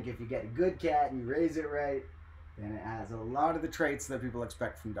 I think if you get a good cat and you raise it right, then it has a lot of the traits that people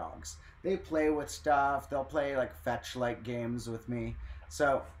expect from dogs. They play with stuff, they'll play, like, fetch-like games with me.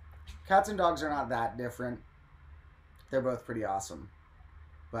 So, cats and dogs are not that different. They're both pretty awesome.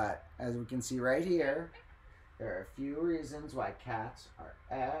 But as we can see right here, there are a few reasons why cats are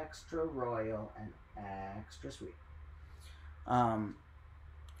extra royal and extra sweet.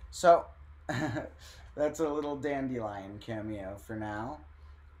 So that's a little dandelion cameo for now.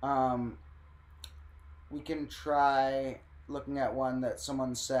 We can try looking at one that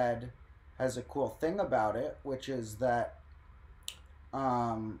someone said has a cool thing about it, which is that we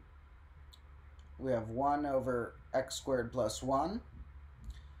have 1 over x squared plus 1.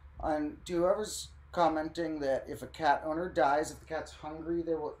 And to whoever's commenting that if a cat owner dies, if the cat's hungry,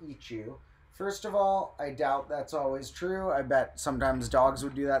 they will eat you. First of all, I doubt that's always true. I bet sometimes dogs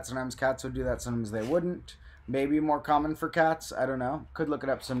would do that, sometimes cats would do that, sometimes they wouldn't. Maybe more common for cats, I don't know. Could look it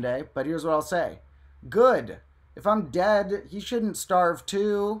up someday. But here's what I'll say. Good. If I'm dead, he shouldn't starve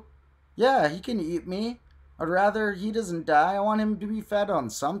too. Yeah, he can eat me. I'd rather he doesn't die. I want him to be fed on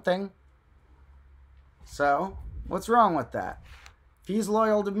something. So, what's wrong with that? If he's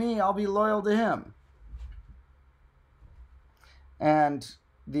loyal to me, I'll be loyal to him. And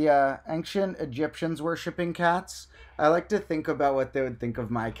the ancient Egyptians worshipping cats, I like to think about what they would think of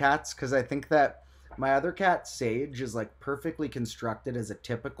my cats, because I think that my other cat, Sage, is like perfectly constructed as a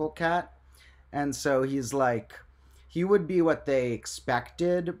typical cat. And so he's like, he would be what they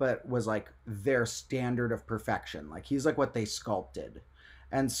expected, but was like their standard of perfection. Like he's like what they sculpted.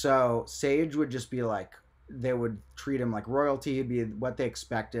 And so Sage would just be like, they would treat him like royalty. He'd be what they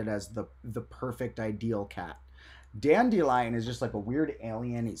expected as the perfect ideal cat. Dandelion is just like a weird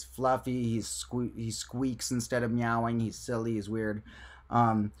alien. He's fluffy. He squeaks instead of meowing. He's silly. He's weird.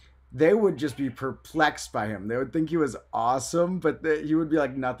 They would just be perplexed by him. They would think he was awesome, but he would be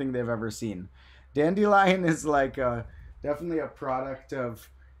like nothing they've ever seen. Dandelion is like definitely a product of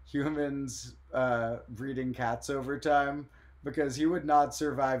humans breeding cats over time, because he would not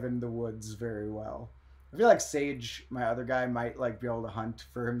survive in the woods very well. I feel like Sage, my other guy, might like be able to hunt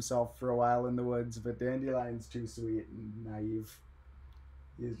for himself for a while in the woods, but Dandelion's too sweet and naive.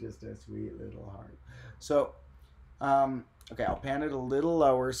 He's just a sweet little heart. So, okay, I'll pan it a little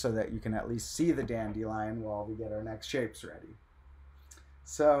lower so that you can at least see the dandelion while we get our next shapes ready.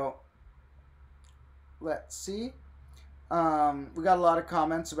 So, let's see. We got a lot of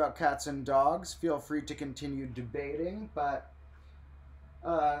comments about cats and dogs. Feel free to continue debating, but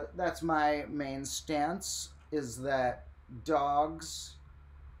that's my main stance, is that dogs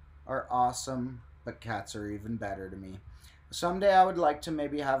are awesome, but cats are even better to me. Someday I would like to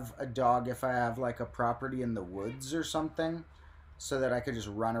maybe have a dog if I have like a property in the woods or something, so that I could just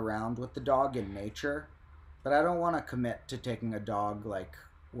run around with the dog in nature. But I don't want to commit to taking a dog like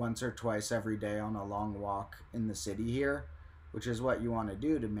once or twice every day on a long walk in the city here, which is what you want to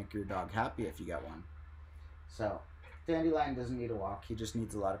do to make your dog happy if you get one. So Dandelion doesn't need a walk. He just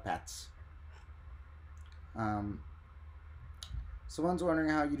needs a lot of pets. Someone's wondering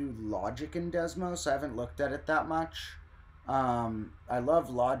how you do logic in Desmos. I haven't looked at it that much. I love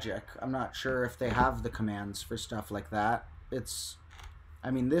logic. I'm not sure if they have the commands for stuff like that. I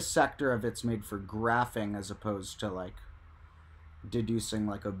mean, this sector of it's made for graphing as opposed to, like, deducing,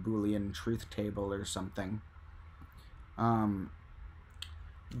 like, a Boolean truth table or something.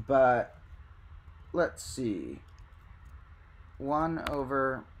 But, let's see. 1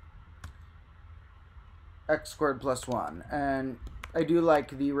 over x squared plus 1. And I do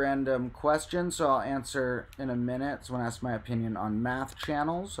like the random question, so I'll answer in a minute. Someone asked my opinion on math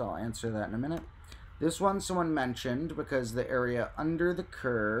channels, so I'll answer that in a minute. This one someone mentioned because the area under the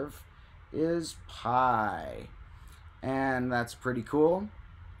curve is pi. And that's pretty cool.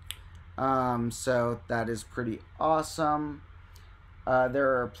 So that is pretty awesome.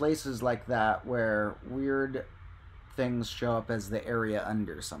 There are places like that where weird things show up as the area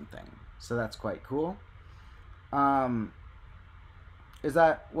under something. So that's quite cool. Is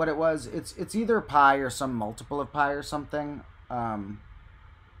that what it was? It's either pi or some multiple of pi or something. Let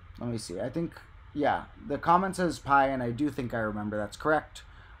me see. I think, yeah, the comment says pi, and I do think I remember that's correct.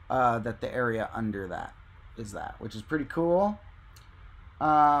 That the area under that is that, which is pretty cool.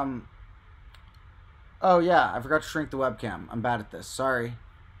 Oh yeah, I forgot to shrink the webcam. I'm bad at this. Sorry.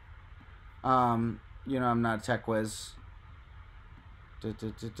 You know, I'm not a tech whiz.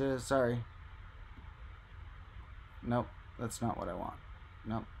 Sorry. Nope, that's not what I want.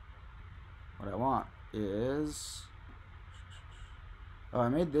 Nope. What I want is... Oh, I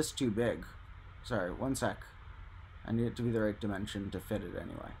made this too big. Sorry, one sec. I need it to be the right dimension to fit it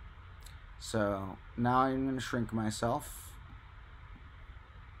anyway. So, now I'm going to shrink myself.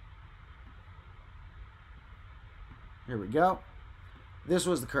 Here we go. This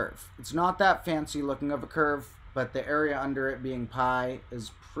was the curve. It's not that fancy looking of a curve, but the area under it being pi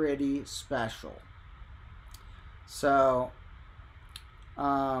is pretty special. So,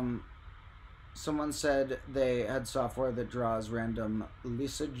 someone said they had software that draws random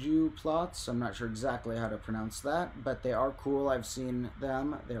Lissajous plots. I'm not sure exactly how to pronounce that, but they are cool. I've seen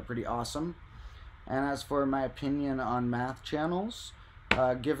them. They're pretty awesome. And as for my opinion on math channels,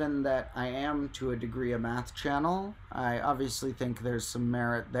 given that I am to a degree a math channel, I obviously think there's some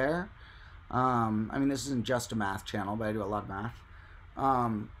merit there. I mean, this isn't just a math channel, but I do a lot of math.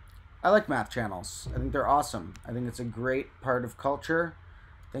 I like math channels. I think they're awesome. I think it's a great part of culture.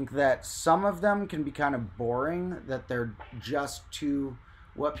 I think that some of them can be kind of boring, that they're just to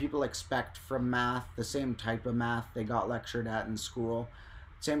what people expect from math, the same type of math they got lectured at in school.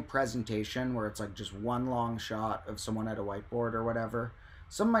 Same presentation where it's like just one long shot of someone at a whiteboard or whatever.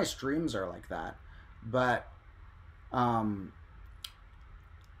 Some of my streams are like that. But, I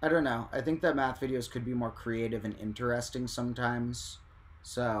don't know. I think that math videos could be more creative and interesting sometimes.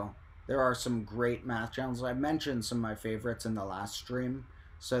 So... there are some great math channels. I mentioned some of my favorites in the last stream.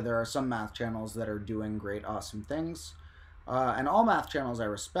 So there are some math channels that are doing great, awesome things. And all math channels I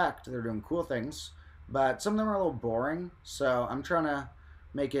respect. They're doing cool things. But some of them are a little boring. So I'm trying to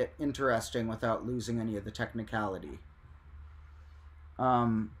make it interesting without losing any of the technicality.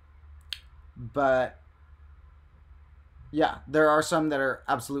 But yeah, there are some that are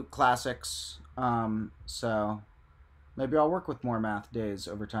absolute classics. So maybe I'll work with more math days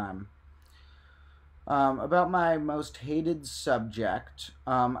over time. About my most hated subject,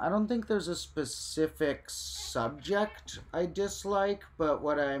 I don't think there's a specific subject I dislike, but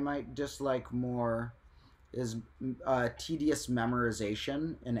what I might dislike more is tedious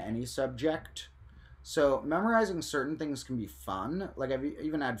memorization in any subject. So memorizing certain things can be fun. Like I've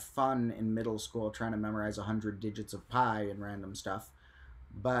even had fun in middle school trying to memorize 100 digits of pi and random stuff.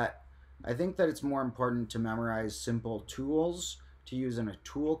 But I think that it's more important to memorize simple tools to use in a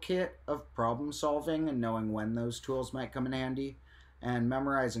toolkit of problem solving and knowing when those tools might come in handy, and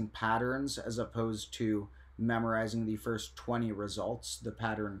memorizing patterns as opposed to memorizing the first 20 results the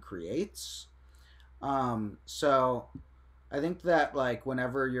pattern creates. So I think that like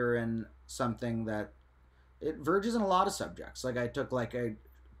whenever you're in something that it verges in a lot of subjects, like I took like a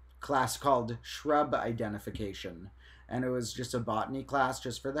class called shrub identification, and it was just a botany class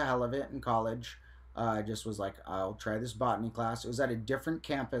just for the hell of it in college. I just was like, I'll try this botany class. It was at a different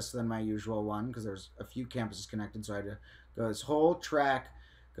campus than my usual one because there's a few campuses connected. So I had to go this whole track,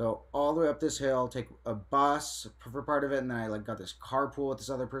 go all the way up this hill, take a bus for part of it, and then I like got this carpool with this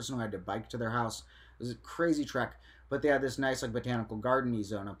other person who had to bike to their house. It was a crazy trek, but they had this nice like botanical garden-y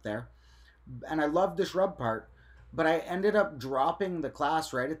zone up there. And I loved the shrub part, but I ended up dropping the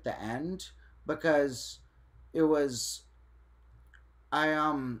class right at the end because it was...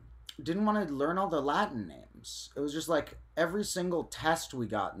 didn't want to learn all the Latin names. It was just like every single test we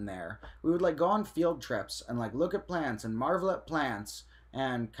got in there, we would like go on field trips and like look at plants and marvel at plants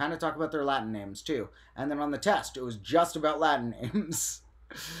and kind of talk about their Latin names too. And then on the test, it was just about Latin names.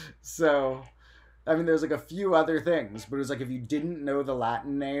 So, I mean, there's like a few other things, but it was like if you didn't know the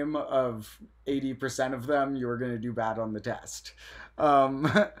Latin name of 80% of them, you were going to do bad on the test.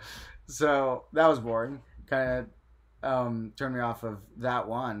 So that was boring. Kind of turned me off of that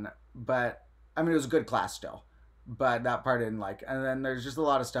one. But, I mean, it was a good class still. But that part I didn't like. And then there's just a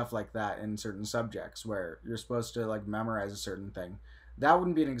lot of stuff like that in certain subjects where you're supposed to like memorize a certain thing. That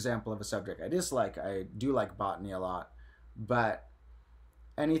wouldn't be an example of a subject I dislike. I do like botany a lot. But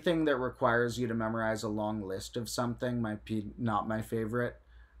anything that requires you to memorize a long list of something might be not my favorite.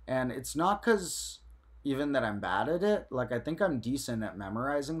 And it's not because even that I'm bad at it. Like, I think I'm decent at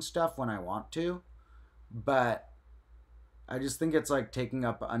memorizing stuff when I want to. But I just think it's like taking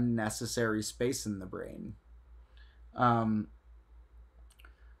up unnecessary space in the brain. Someone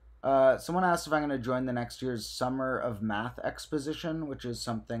asked if I'm going to join the next year's Summer of Math Exposition, which is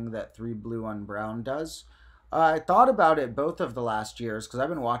something that 3 Blue 1 Brown does. I thought about it both of the last years because I've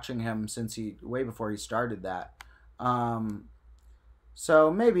been watching him since way before he started that.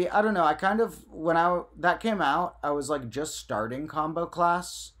 So maybe, I don't know. I kind of, when that came out, I was like just starting combo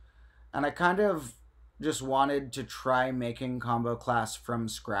class, and I kind of just wanted to try making combo class from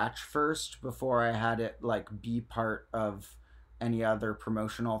scratch first before I had it like be part of any other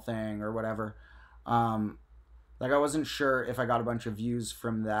promotional thing or whatever. Like I wasn't sure if I got a bunch of views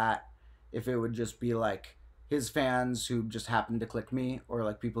from that, if it would just be like his fans who just happened to click me, or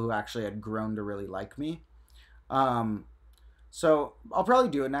like people who actually had grown to really like me. So I'll probably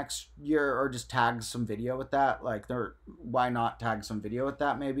do it next year, or just tag some video with that. Like, why not tag some video with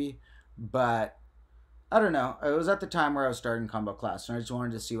that maybe? But I don't know. It was at the time where I was starting combo class, and I just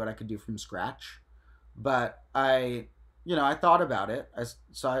wanted to see what I could do from scratch. But I thought about it. I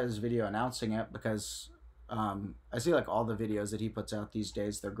saw his video announcing it because I see like all the videos that he puts out these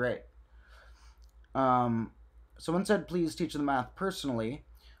days. They're great. Someone said, please teach the math personally.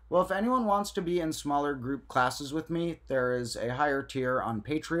 Well, if anyone wants to be in smaller group classes with me, there is a higher tier on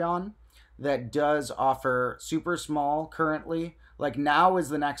Patreon that does offer super small currently. Like, now is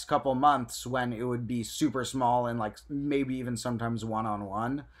the next couple months when it would be super small and like maybe even sometimes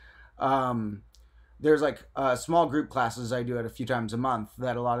one-on-one. There's like small group classes I do it a few times a month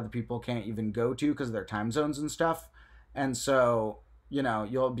that a lot of the people can't even go to because of their time zones and stuff. And so,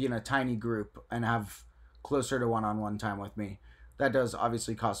 you'll be in a tiny group and have closer to one-on-one time with me. That does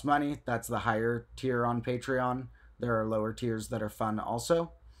obviously cost money. That's the higher tier on Patreon. There are lower tiers that are fun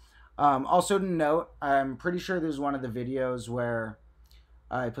also. Also to note, I'm pretty sure there's one of the videos where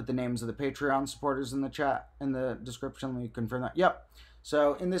I put the names of the Patreon supporters in the chat, in the description. Let me confirm that. Yep.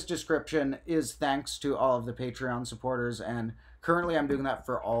 So in this description is thanks to all of the Patreon supporters, and currently I'm doing that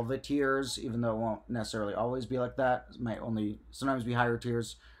for all the tiers, even though it won't necessarily always be like that. It might only sometimes be higher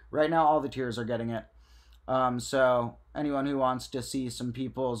tiers. Right now all the tiers are getting it. So anyone who wants to see some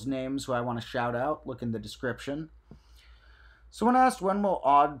people's names who I want to shout out, look in the description. Someone asked, when will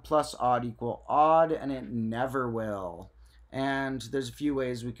odd plus odd equal odd? And it never will. And there's a few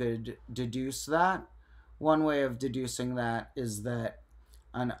ways we could deduce that. One way of deducing that is that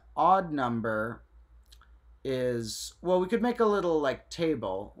an odd number is, well, we could make a little like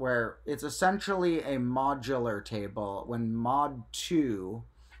table where it's essentially a modular table when mod 2,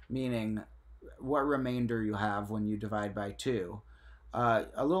 meaning what remainder you have when you divide by 2. A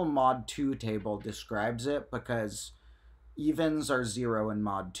little mod 2 table describes it because evens are 0 in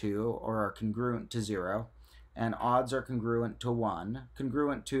mod 2, or are congruent to 0, and odds are congruent to 1.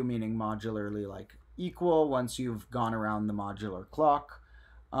 Congruent to meaning modularly like equal once you've gone around the modular clock.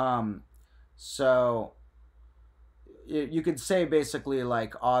 So you could say basically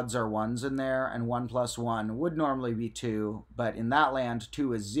like odds are 1s in there, and 1 plus 1 would normally be 2, but in that land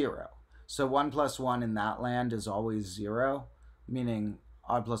 2 is 0. So 1 plus 1 in that land is always 0, meaning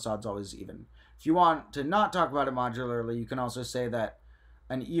odd plus odd's always even. If you want to not talk about it modularly, you can also say that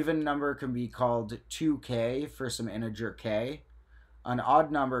an even number can be called 2k for some integer k. An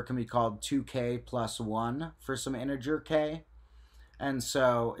odd number can be called 2k plus 1 for some integer k. And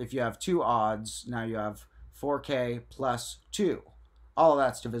so if you have 2 odds, now you have 4k plus 2. All of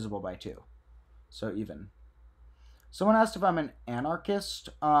that's divisible by 2. So even. Someone asked if I'm an anarchist.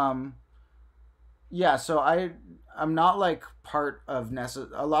 Yeah, so I'm not like part of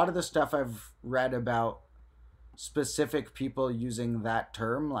a lot of the stuff I've read about specific people using that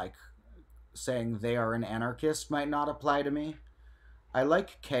term, like saying they are an anarchist, might not apply to me. I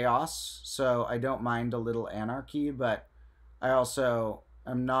like chaos, so I don't mind a little anarchy, but I also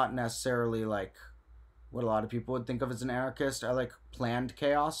I'm not necessarily like what a lot of people would think of as an anarchist. I like planned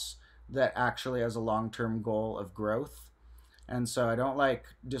chaos that actually has a long-term goal of growth. And so I don't like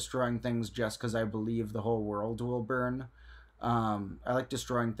destroying things just because I believe the whole world will burn. I like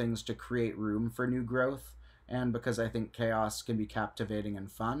destroying things to create room for new growth, and because I think chaos can be captivating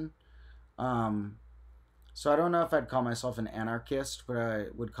and fun. Um, so I don't know if I'd call myself an anarchist, but I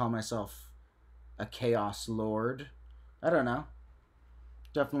would call myself a chaos lord. I don't know.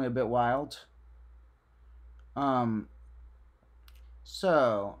 Definitely a bit wild. Um,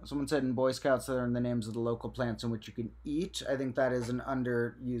 so, someone said in Boy Scouts that are the names of the local plants in which you can eat. I think that is an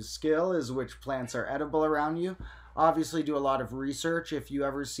underused skill, is which plants are edible around you. Obviously, do a lot of research. If you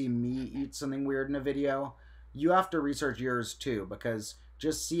ever see me eat something weird in a video, you have to research yours too, because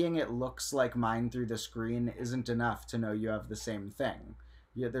just seeing it looks like mine through the screen isn't enough to know you have the same thing.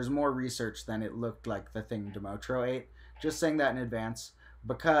 Yeah, there's more research than it looked like the thing Demotro ate. Just saying that in advance,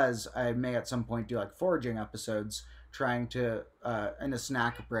 because I may at some point do like foraging episodes, trying to, in a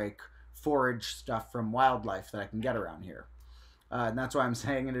snack break, forage stuff from wildlife that I can get around here. And that's why I'm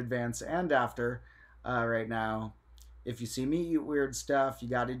saying in advance and after, right now, if you see me eat weird stuff, you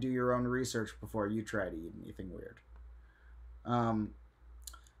got to do your own research before you try to eat anything weird.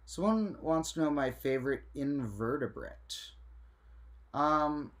 Someone wants to know my favorite invertebrate.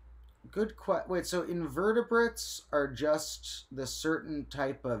 Good question. Wait, so invertebrates are just the certain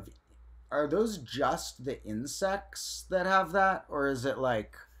type of... Are those just the insects that have that? Or is it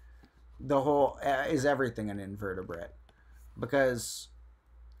like the whole... is everything an invertebrate? Because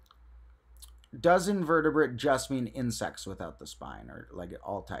does invertebrate just mean insects without the spine, or like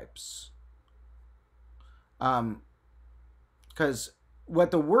all types? Because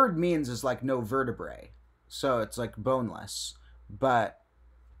what the word means is like no vertebrae. So it's like boneless. But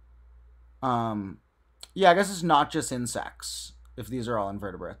yeah, I guess it's not just insects if these are all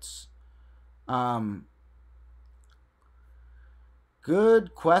invertebrates.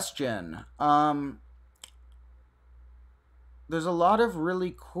 Good question. There's a lot of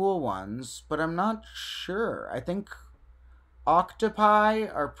really cool ones, but I'm not sure. I think octopi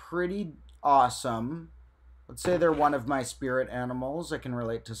are pretty awesome. Let's say they're one of my spirit animals. I can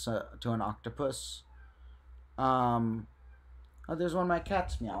relate to an octopus. Oh, there's one of my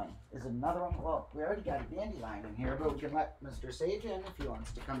cats meowing. Is another one? Well, we already got a dandelion in here, but we can let Mr. Sage in if he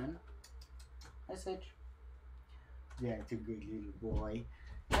wants to come in. Hi, Sage. Yeah, it's a good little boy.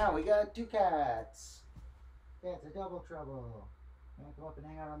 Now we got two cats. Yeah, it's a double trouble. You want to come up and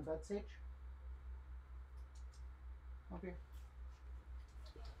hang out on the bed, Sage? Up here.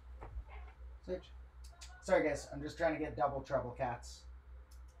 Sage. Sorry, guys. I'm just trying to get double trouble cats.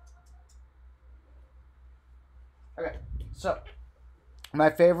 Okay, so my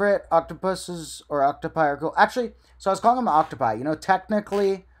favorite octopuses or octopi are cool. Actually, so I was calling them octopi. You know,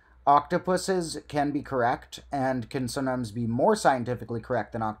 technically, octopuses can be correct and can sometimes be more scientifically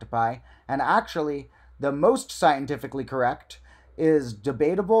correct than octopi. And actually, the most scientifically correct is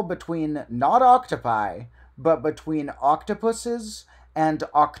debatable between not octopi, but between octopuses and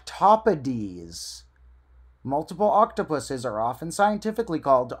octopodes. Multiple octopuses are often scientifically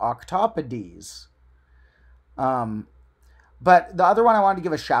called octopodes. But the other one I wanted to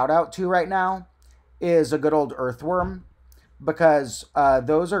give a shout out to right now is a good old earthworm, because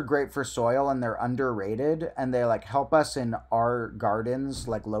those are great for soil and they're underrated and they like help us in our gardens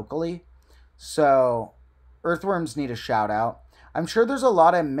like locally. So earthworms need a shout out. I'm sure there's a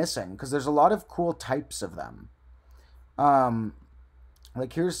lot I'm missing because there's a lot of cool types of them.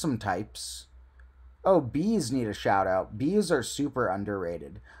 Like here's some types. Oh, bees need a shout out. Bees are super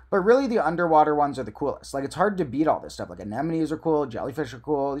underrated. But really the underwater ones are the coolest. Like it's hard to beat all this stuff. Like anemones are cool, jellyfish are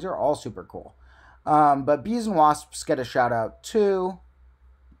cool. These are all super cool. But bees and wasps get a shout out too.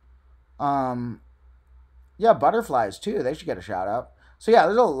 Yeah, butterflies too. They should get a shout out. So yeah,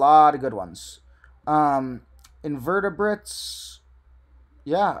 there's a lot of good ones. Invertebrates,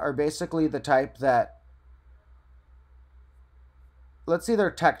 yeah, are basically the type that... Let's see their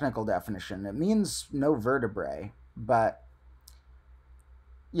technical definition. It means no vertebrae, but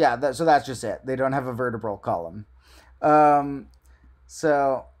yeah, so that's just it. They don't have a vertebral column.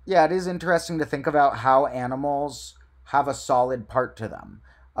 So yeah, it is interesting to think about how animals have a solid part to them,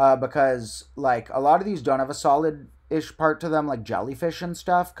 because like a lot of these don't have a solid-ish part to them, like jellyfish and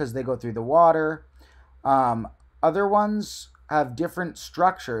stuff, because they go through the water. Other ones have different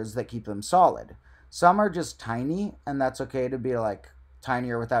structures that keep them solid. Some are just tiny, and that's okay to be like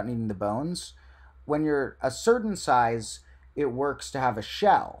tinier without needing the bones. When you're a certain size, it works to have a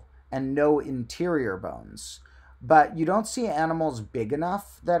shell and no interior bones. But you don't see animals big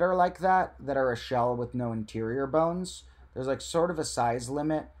enough that are like that are a shell with no interior bones. there's like sort of a size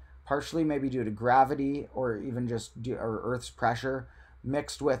limit, partially maybe due to gravity or even just or Earth's pressure,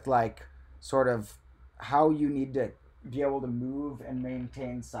 mixed with like sort of how you need to be able to move and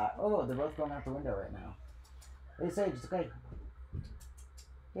maintain size. Oh, they're both going out the window right now. Hey, Sage, it's okay.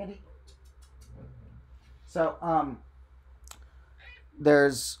 Andy. So,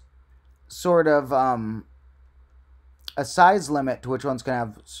 there's sort of a size limit to which one's going to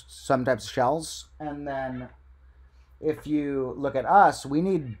have some types of shells. And then if you look at us, we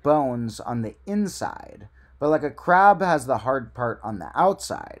need bones on the inside. But like a crab has the hard part on the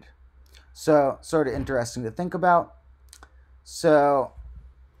outside. So sort of interesting to think about. So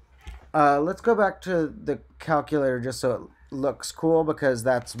let's go back to the calculator just so it looks cool, because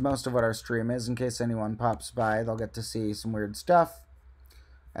that's most of what our stream is. In case anyone pops by, they'll get to see some weird stuff.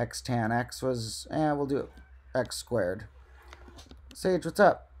 X tan X was, we'll do X squared. Sage, what's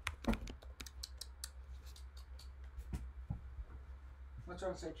up? What's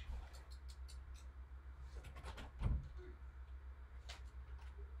wrong, Sage?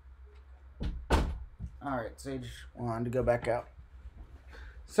 Alright, Sage wanted to go back out.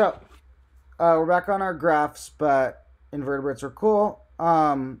 So, we're back on our graphs, but invertebrates are cool.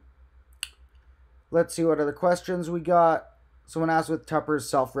 Let's see what other questions we got. Someone asked with Tupper's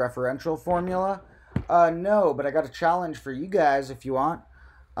self-referential formula. No, but I got a challenge for you guys if you want.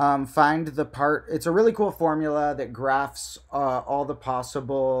 Find the part. It's a really cool formula that graphs all the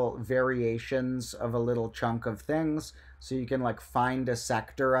possible variations of a little chunk of things. So you can like find a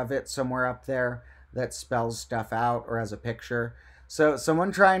sector of it somewhere up there that spells stuff out or has a picture. So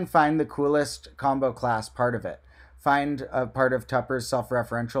someone try and find the coolest combo class part of it. Find a part of Tupper's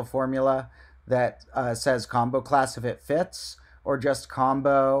self-referential formula that says combo class if it fits, or just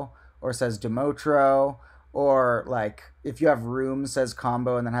combo, or says Demotro, or like if you have room says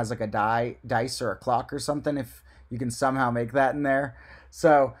combo and then has like a dice or a clock or something, if you can somehow make that in there.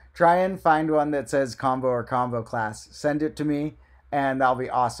 So try and find one that says combo or combo class. Send it to me and that'll be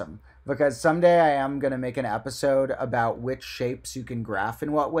awesome. Because someday I am going to make an episode about which shapes you can graph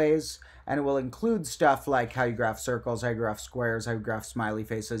in what ways. And it will include stuff like how you graph circles, how you graph squares, how you graph smiley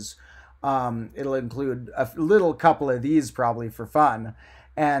faces. It'll include a little couple of these probably for fun.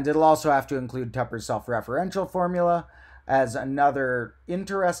 And it'll also have to include Tupper's self-referential formula as another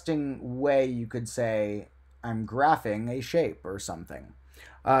interesting way you could say I'm graphing a shape or something.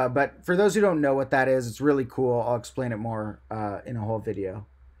 But for those who don't know what that is, it's really cool. I'll explain it more in a whole video.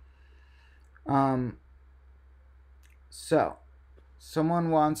 So someone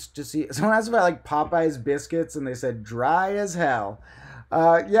wants to see, someone asked about like Popeye's biscuits and they said dry as hell.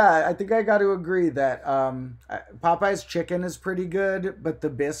 Yeah, I think I got to agree that Popeye's chicken is pretty good, but the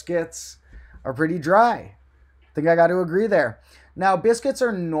biscuits are pretty dry. I think I got to agree there. Now, biscuits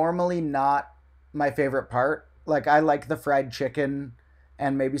are normally not my favorite part. Like, I like the fried chicken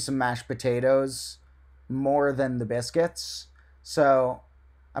and maybe some mashed potatoes more than the biscuits. So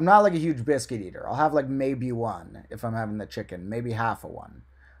I'm not like a huge biscuit eater. I'll have like maybe one if I'm having the chicken, maybe half of one.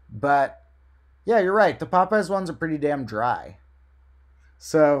 But yeah, you're right. The Popeyes ones are pretty damn dry.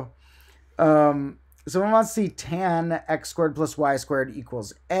 So, someone wants to see tan x squared plus y squared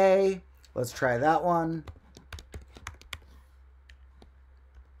equals a. Let's try that one.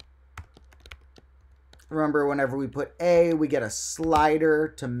 Remember, whenever we put a, we get a slider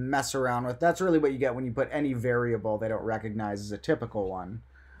to mess around with. That's really what you get when you put any variable they don't recognize as a typical one.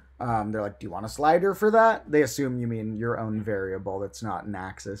 They're like, do you want a slider for that? They assume you mean your own variable that's not an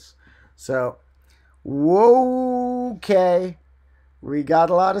axis. So, whoa, okay. We got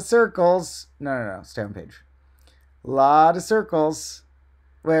a lot of circles. No. Stay on page. A lot of circles.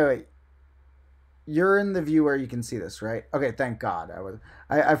 Wait. You're in the view where you can see this, right? Okay, thank God.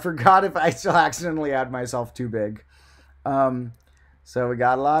 I forgot if I still accidentally had myself too big. So we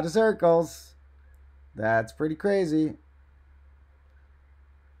got a lot of circles. That's pretty crazy.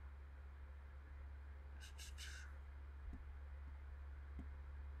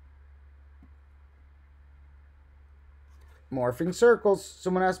 Morphing circles.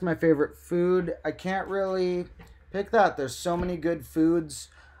 Someone asked my favorite food. I can't really pick that. There's so many good foods.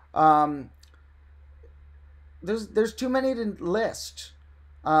 There's too many to list.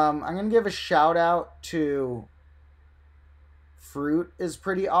 I'm gonna give a shout out to fruit is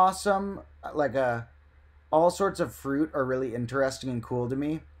pretty awesome. Like all sorts of fruit are really interesting and cool to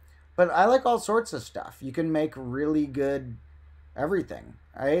me. But I like all sorts of stuff. You can make really good everything.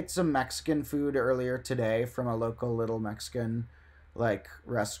 I ate some Mexican food earlier today from a local little Mexican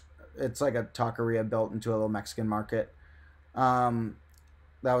it's like a taqueria built into a little Mexican market. That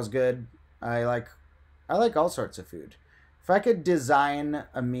was good. I like all sorts of food. If I could design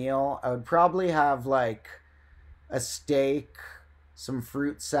a meal, I would probably have like a steak, some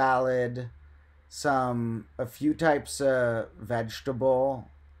fruit salad, a few types of vegetable,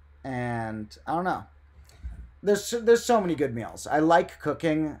 and I don't know. There's so many good meals. I like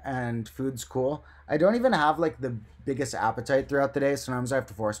cooking and food's cool. I don't even have like the biggest appetite throughout the day. Sometimes I have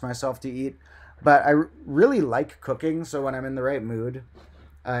to force myself to eat, but I really like cooking. So when I'm in the right mood,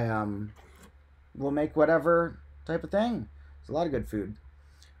 I will make whatever type of thing. It's a lot of good food.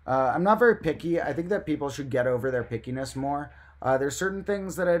 I'm not very picky. I think that people should get over their pickiness more. There's certain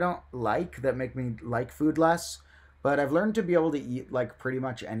things that I don't like that make me like food less, but I've learned to be able to eat like pretty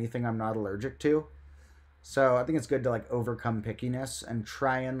much anything I'm not allergic to. So I think it's good to like overcome pickiness and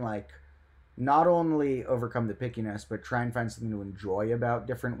try and like not only overcome the pickiness, but try and find something to enjoy about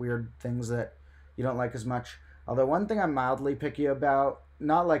different weird things that you don't like as much. Although one thing I'm mildly picky about,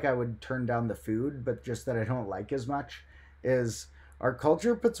 not like I would turn down the food, but just that I don't like as much, is our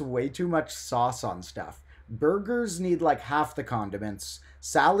culture puts way too much sauce on stuff. Burgers need like half the condiments.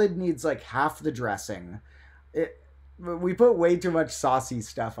 Salad needs like half the dressing. We put way too much saucy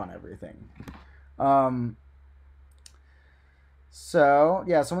stuff on everything. So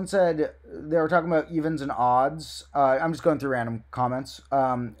yeah, someone said they were talking about evens and odds. I'm just going through random comments.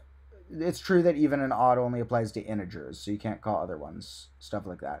 It's true that even and odd only applies to integers, so you can't call other ones stuff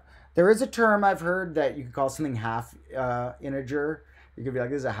like that. There is a term I've heard that you could call something half integer. You could be like,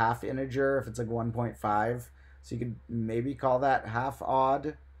 this is a half integer if it's like 1.5. So you could maybe call that half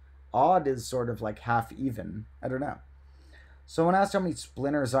odd. Odd is sort of like half even. I don't know. Someone asked how many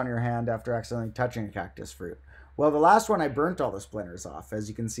splinters on your hand after accidentally touching a cactus fruit. Well, the last one I burnt all the splinters off, as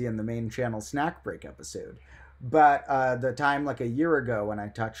you can see in the main channel snack break episode. But the time like a year ago when I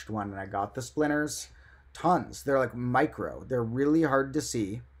touched one and I got the splinters, tons. They're like micro. They're really hard to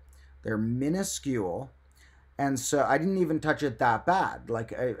see. They're minuscule. And so I didn't even touch it that bad.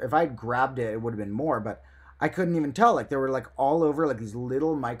 Like if I'd grabbed it, it would have been more, but I couldn't even tell. Like they were like all over, like these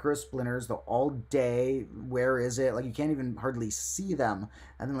little micro splinters the all day. Where is it? Like you can't even hardly see them.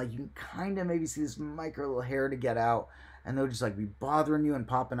 And then like you can kind of maybe see this micro little hair to get out. And they'll just like be bothering you and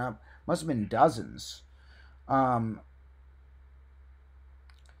popping up. Must have been dozens. Someone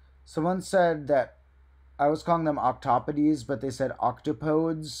said that I was calling them octopodes, but they said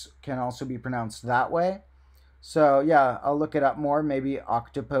octopodes can also be pronounced that way. So yeah, I'll look it up more. Maybe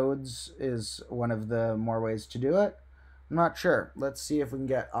octopodes is one of the more ways to do it. I'm not sure. Let's see if we can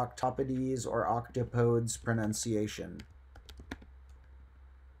get octopodes or octopodes pronunciation.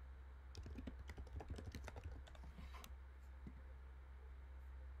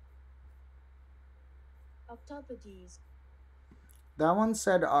 Octopodes. That one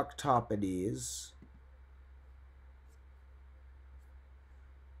said octopodes.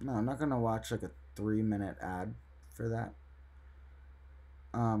 No, I'm not going to watch like a 3-minute ad for that.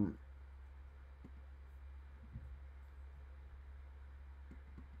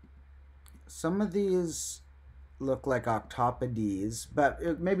 Some of these look like octopodes,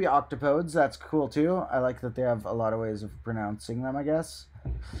 but maybe octopodes, that's cool too. I like that they have a lot of ways of pronouncing them, I guess.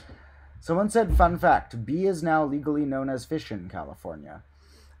 Someone said, fun fact, bee is now legally known as fish in California.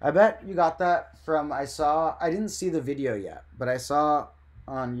 I bet you got that from, I didn't see the video yet, but I saw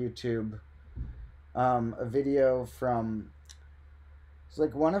on YouTube a video from, it's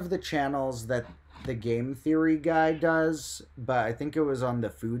like one of the channels that the game theory guy does, but I think it was on the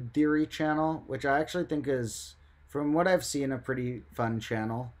food theory channel, which I actually think is, from what I've seen, a pretty fun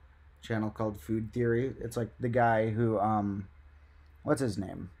channel called Food Theory. It's like the guy who, what's his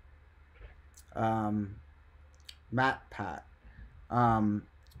name? Matt Pat.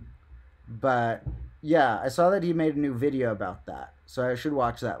 But yeah, I saw that he made a new video about that, so I should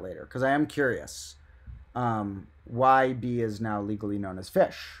watch that later because I am curious why bee is now legally known as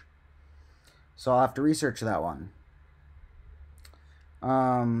fish. So I'll have to research that one.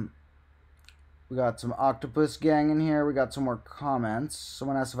 We got some octopus gang in here. We got some more comments.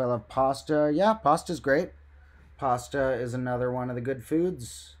 Someone asked if I love pasta. Yeah, pasta's great. Pasta is another one of the good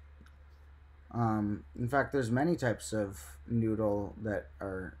foods. In fact, there's many types of noodle that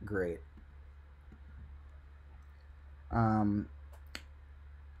are great.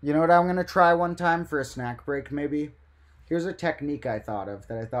 You know what I'm going to try one time for a snack break, maybe? Here's a technique I thought of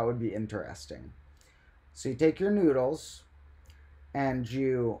that I thought would be interesting. So you take your noodles and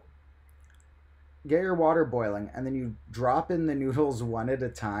you get your water boiling and then you drop in the noodles one at a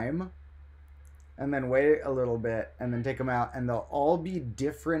time and then wait a little bit and then take them out and they'll all be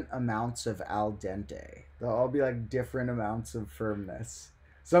different amounts of al dente. They'll all be like different amounts of firmness.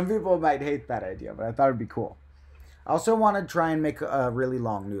 Some people might hate that idea, but I thought it'd be cool. I also want to try and make a really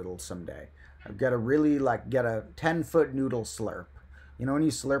long noodle someday. Get a 10-foot noodle slurp. You know when you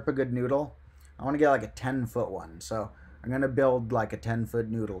slurp a good noodle? I want to get like a 10-foot one. So I'm going to build like a 10-foot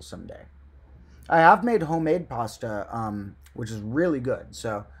noodle someday. I have made homemade pasta, which is really good.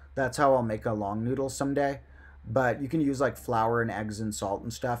 So that's how I'll make a long noodle someday. But you can use like flour and eggs and salt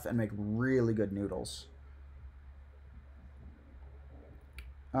and stuff and make really good noodles.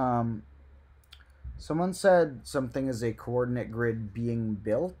 Someone said something is a coordinate grid being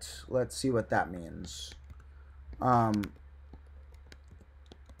built. Let's see what that means. Oh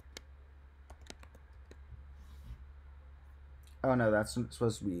no, that's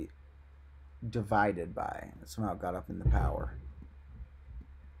supposed to be divided by. It somehow got up in the power.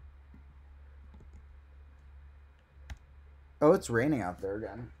 Oh, it's raining out there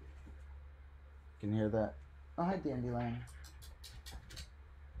again. You can hear that. Oh, hi, Dandelion.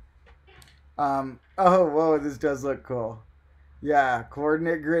 Oh, whoa, this does look cool. Yeah,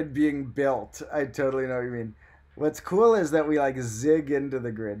 coordinate grid being built. I totally know what you mean. What's cool is that we like zig into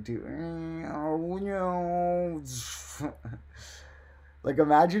the grid too. Like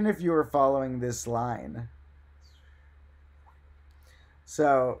imagine if you were following this line.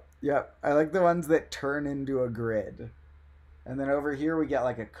 So, yep, I like the ones that turn into a grid. And then over here we get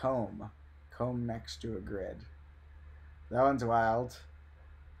like a comb. Comb next to a grid. That one's wild.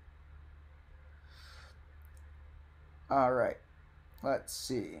 All right, let's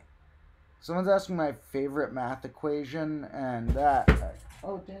see. Someone's asking my favorite math equation, and that.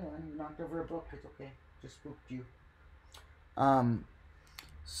 Oh, damn! You knocked over a book. It's okay. Just spooked you.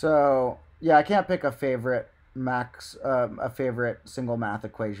 So yeah, I can't pick a favorite a favorite single math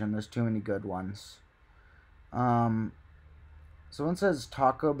equation. There's too many good ones. Someone says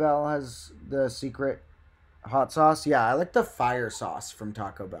Taco Bell has the secret hot sauce. Yeah, I like the fire sauce from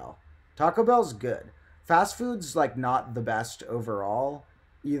Taco Bell. Taco Bell's good. Fast food's like not the best overall,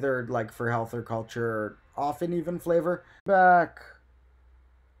 either like for health or culture, or often even flavor. Back.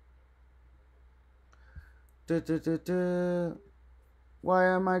 Why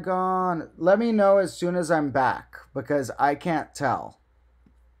am I gone? Let me know as soon as I'm back, because I can't tell.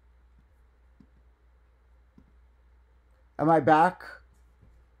 Am I back?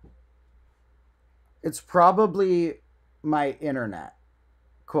 It's probably my internet.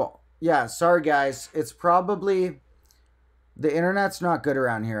 Cool. Yeah, sorry guys. It's probably... The internet's not good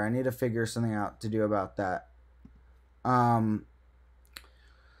around here. I need to figure something out to do about that.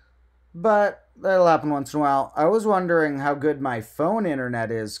 But that'll happen once in a while. I was wondering how good my phone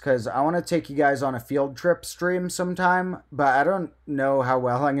internet is, because I want to take you guys on a field trip stream sometime, but I don't know how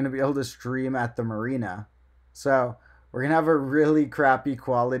well I'm going to be able to stream at the marina. So we're going to have a really crappy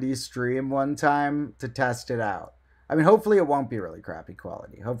quality stream one time to test it out. I mean, hopefully it won't be really crappy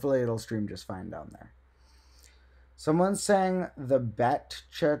quality. Hopefully it'll stream just fine down there. Someone's saying the bet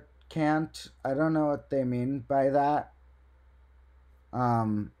can't. I don't know what they mean by that.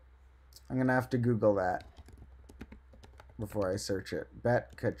 I'm going to have to Google that before I search it.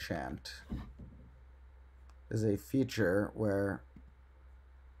 Bet can't is a feature where...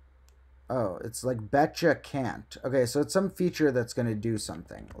 Oh, it's like betcha can't. Okay, so it's some feature that's going to do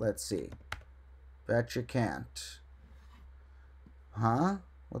something. Let's see. Betcha can't. Huh?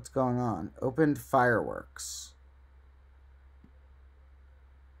 What's going on? Opened fireworks.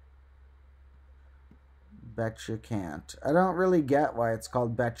 Betcha can't. I don't really get why it's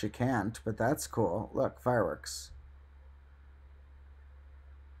called betcha can't, but that's cool. Look, fireworks.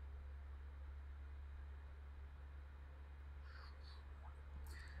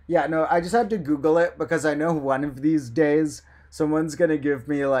 Yeah, no, I just had to Google it because I know one of these days someone's gonna give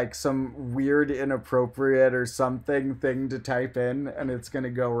me like some weird, inappropriate or something thing to type in and it's gonna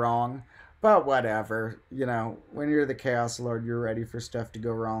go wrong. But whatever, you know, when you're the Chaos Lord, you're ready for stuff to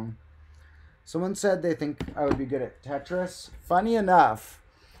go wrong. Someone said they think I would be good at Tetris. Funny enough,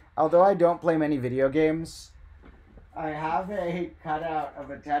 although I don't play many video games, I have a cutout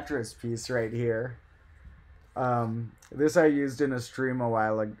of a Tetris piece right here. This I used in a stream a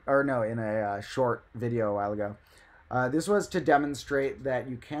while ago, or no, in a short video a while ago. This was to demonstrate that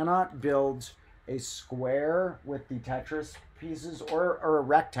you cannot build a square with the Tetris pieces or a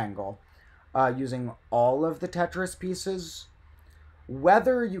rectangle using all of the Tetris pieces.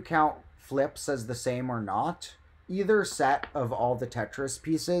 Whether you count flips as the same or not, either set of all the Tetris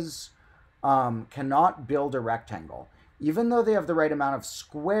pieces cannot build a rectangle. Even though they have the right amount of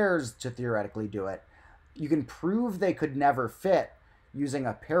squares to theoretically do it, you can prove they could never fit using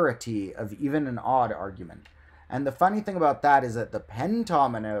a parity of even and odd argument. And the funny thing about that is that the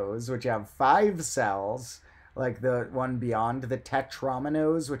pentominoes, which have 5 cells, like the one beyond, the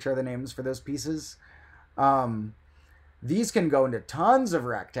tetrominoes, which are the names for those pieces, these can go into tons of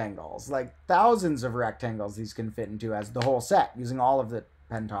rectangles, like thousands of rectangles these can fit into as the whole set, using all of the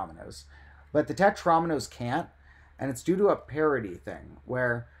pentominoes. But the tetrominoes can't, and it's due to a parity thing,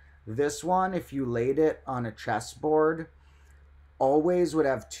 where this one, if you laid it on a chessboard, always would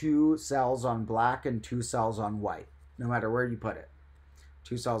have 2 cells on black and 2 cells on white, no matter where you put it.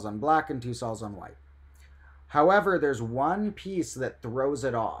 2 cells on black and 2 cells on white. However, there's one piece that throws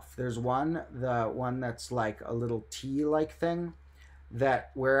it off. There's the one that's like a little T-like thing,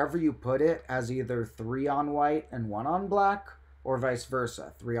 that wherever you put it has either 3 on white and 1 on black, or vice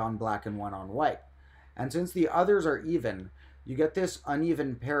versa, 3 on black and 1 on white. And since the others are even, you get this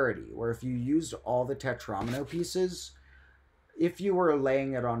uneven parity, where if you used all the tetromino pieces, if you were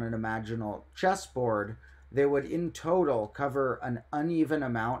laying it on an imaginal chessboard, they would in total cover an uneven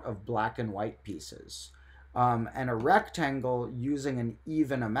amount of black and white pieces. And a rectangle using an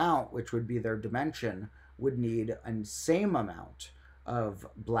even amount, which would be their dimension, would need a same amount of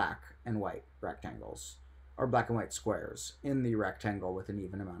black and white rectangles, or black and white squares in the rectangle with an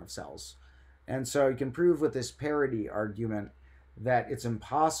even amount of cells. And so you can prove with this parity argument that it's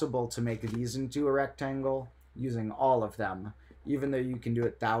impossible to make these into a rectangle using all of them, even though you can do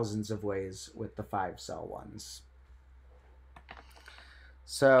it thousands of ways with the 5-cell ones.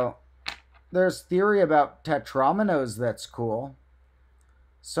 So there's theory about tetrominoes that's cool.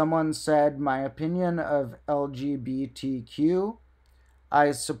 Someone said, my opinion of LGBTQ.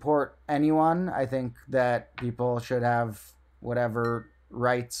 I support anyone. I think that people should have whatever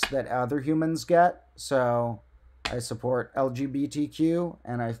rights that other humans get. So I support LGBTQ,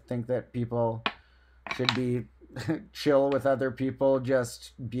 and I think that people should be chill with other people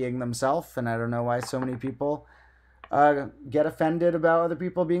just being themselves. And I don't know why so many people get offended about other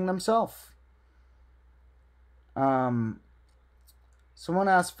people being themselves. Someone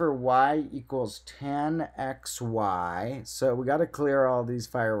asked for y equals tan xy. So we got to clear all these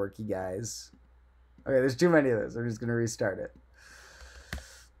fireworky guys. Okay, there's too many of those. I'm just going to restart it.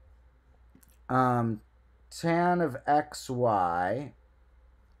 Tan of xy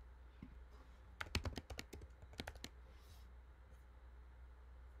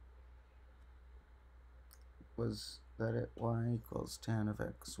was that it? Y equals tan of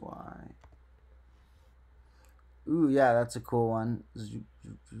xy. Ooh, yeah, that's a cool one.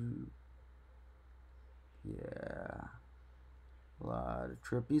 Yeah. A lot of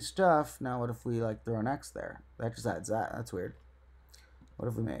trippy stuff. Now, what if we, like, throw an x there? That just adds that. That's weird. What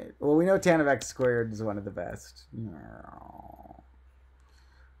if we made... Well, we know tan of x squared is one of the best.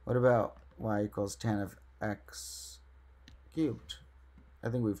 What about y equals tan of x cubed? I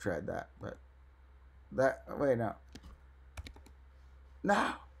think we've tried that, but... That... Wait, no.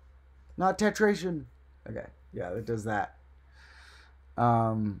 No! Not tetration! Okay. Yeah, it does that.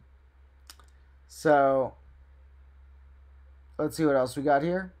 So let's see what else we got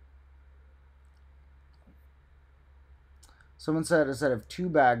here. Someone said a set of 2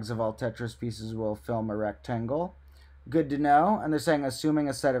 bags of all Tetris pieces will film a rectangle. Good to know. And they're saying assuming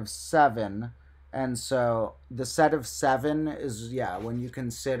a set of 7. And so the set of 7 is, yeah, when you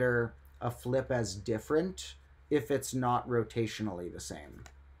consider a flip as different if it's not rotationally the same.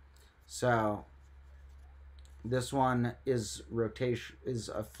 So this one is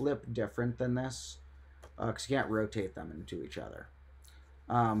a flip different than this, because you can't rotate them into each other.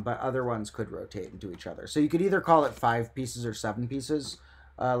 But other ones could rotate into each other. So you could either call it 5 pieces or 7 pieces.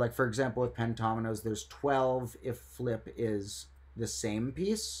 Like, for example, with pentominoes, there's 12 if flip is the same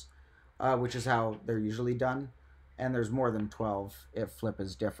piece, which is how they're usually done. And there's more than 12 if flip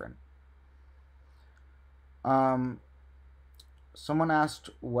is different. Someone asked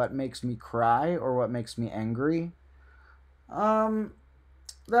what makes me cry or what makes me angry.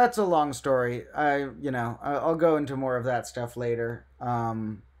 That's a long story. I'll go into more of that stuff later.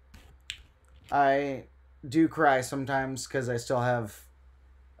 I do cry sometimes because I still have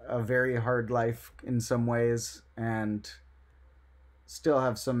a very hard life in some ways and still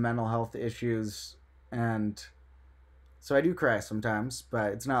have some mental health issues, and so I do cry sometimes,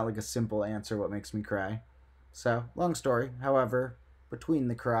 but it's not like a simple answer what makes me cry. So, long story. However, between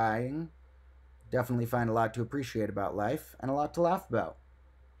the crying, definitely find a lot to appreciate about life and a lot to laugh about.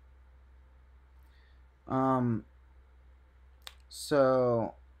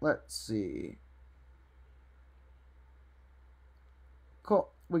 So, let's see. Cool.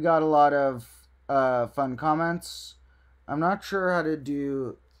 We got a lot of fun comments. I'm not sure how to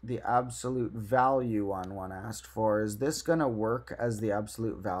do the absolute value one asked for. Is this going to work as the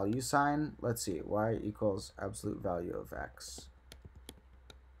absolute value sign? Let's see. Y equals absolute value of x.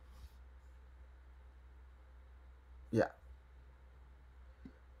 Yeah.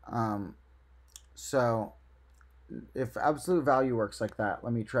 So if absolute value works like that,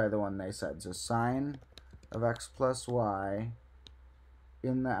 let me try the one they said. So sine of x plus y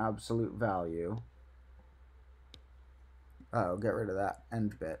in the absolute value. Oh, get rid of that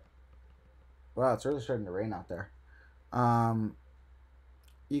end bit. Wow, it's really starting to rain out there.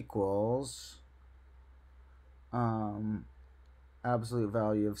 Equals absolute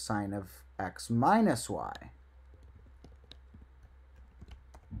value of sine of x minus y.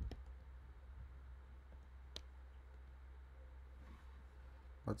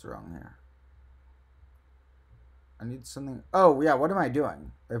 What's wrong here? I need something. Oh, yeah, what am I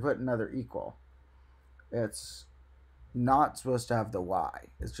doing? I put another equal. It's not supposed to have the y.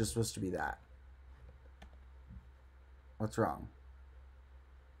 It's just supposed to be that. What's wrong?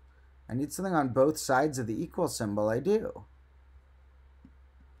 I need something on both sides of the equal symbol. I do.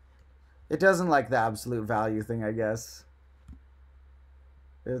 It doesn't like the absolute value thing, I guess.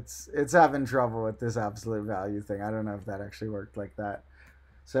 It's having trouble with this absolute value thing. I don't know if that actually worked like that.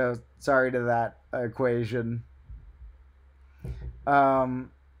 So sorry to that equation.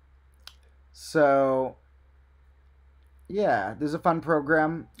 So yeah, there's a fun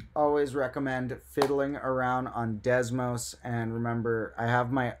program. Always recommend fiddling around on Desmos. And remember, I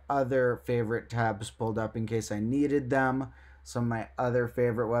have my other favorite tabs pulled up in case I needed them. Some of my other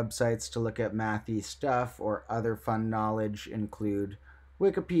favorite websites to look at mathy stuff or other fun knowledge include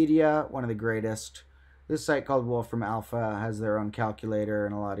Wikipedia, one of the greatest. This site called Wolfram Alpha has their own calculator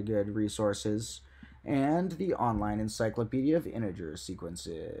and a lot of good resources. And the Online Encyclopedia of Integer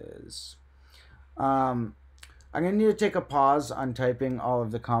Sequences. I'm going to need to take a pause on typing all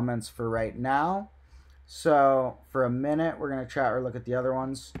of the comments for right now. So for a minute, we're going to chat or look at the other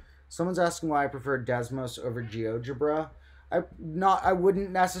ones. Someone's asking why I prefer Desmos over GeoGebra. I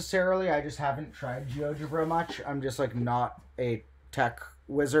wouldn't necessarily. I just haven't tried GeoGebra much. I'm just like not a tech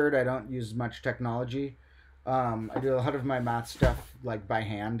wizard. I don't use much technology. I do a lot of my math stuff like by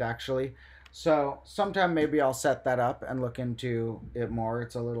hand actually. So sometime maybe I'll set that up and look into it more.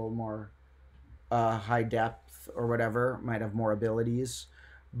 It's a little more high depth or whatever. Might have more abilities.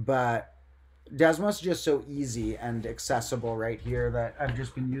 But Desmos is just so easy and accessible right here that I've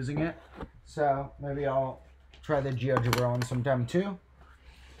just been using it. So maybe I'll try the GeoGebra one sometime too.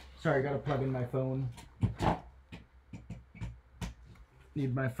 Sorry, I gotta plug in my phone.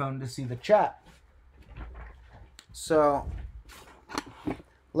 Need my phone to see the chat. So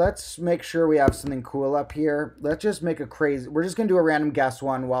let's make sure we have something cool up here. Let's just make a crazy... We're just going to do a random guess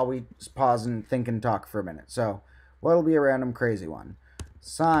one while we pause and think and talk for a minute. So what'll be a random crazy one?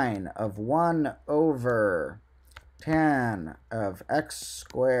 Sine of 1 over tan of x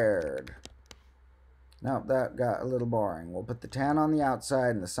squared. Nope, that got a little boring. We'll put the tan on the outside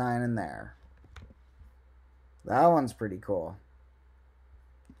and the sine in there. That one's pretty cool.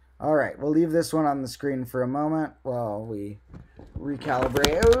 All right, we'll leave this one on the screen for a moment while we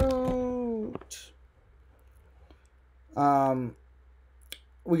recalibrate.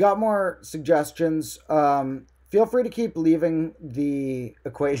 We got more suggestions. Feel free to keep leaving the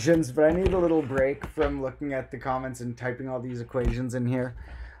equations, but I need a little break from looking at the comments and typing all these equations in here.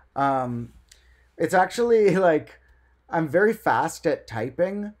 It's actually like I'm very fast at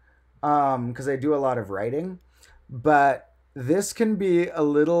typing because I do a lot of writing, but this can be a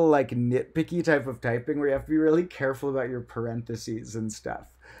little like nitpicky type of typing where you have to be really careful about your parentheses and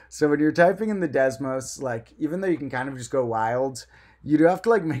stuff. So when you're typing in the Desmos, like even though you can kind of just go wild, you do have to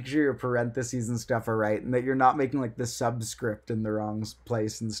like make sure your parentheses and stuff are right and that you're not making like the subscript in the wrong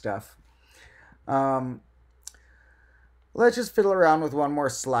place and stuff. Let's just fiddle around with one more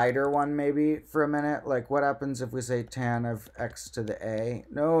slider one maybe for a minute. Like what happens if we say tan of x to the a?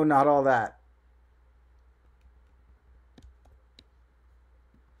 No, not all that.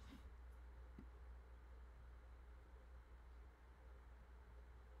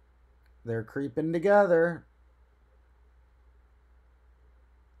 They're creeping together.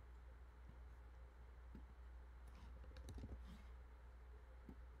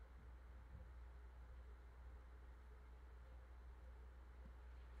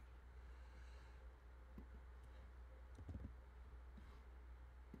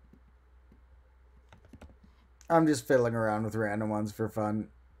 I'm just fiddling around with random ones for fun.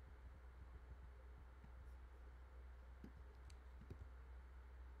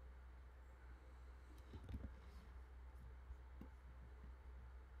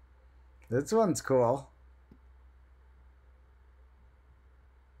 This one's cool.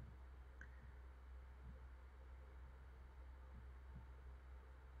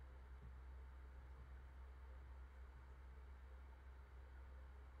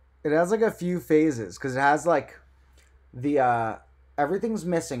 It has like a few phases because it has like the everything's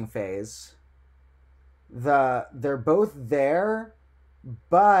missing phase. They're both there,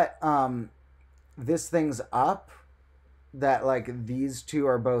 but this thing's up. that like these two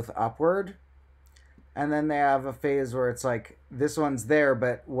are both upward, and then they have a phase where it's like this one's there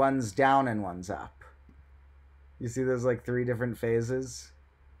but one's down and one's up. You see there's like 3 different phases.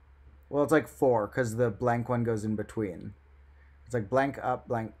 Well, it's like 4 because the blank one goes in between. It's like blank up,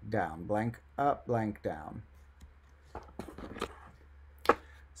 blank down, blank up, blank down.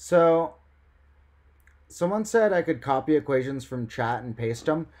 So someone said I could copy equations from chat and paste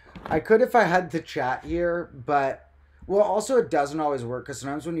them. I could if I had the chat here, but well, also it doesn't always work because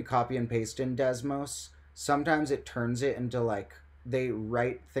sometimes when you copy and paste in Desmos, sometimes it turns it into like they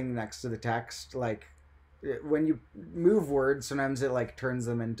write thing next to the text. Like when you move words, sometimes it like turns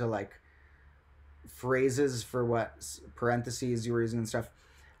them into like phrases for what parentheses you were using and stuff.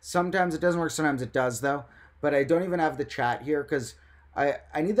 Sometimes it doesn't work, sometimes it does though. But I don't even have the chat here because I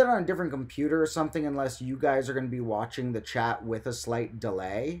need that on a different computer or something unless you guys are going to be watching the chat with a slight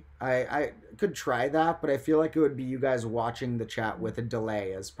delay. I could try that, but I feel like it would be you guys watching the chat with a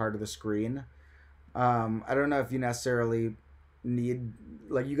delay as part of the screen. I don't know if you necessarily need...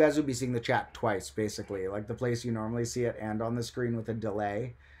 Like, you guys would be seeing the chat twice, basically. Like, the place you normally see it and on the screen with a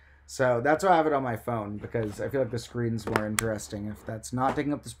delay. So that's why I have it on my phone, because I feel like the screen's more interesting. If that's not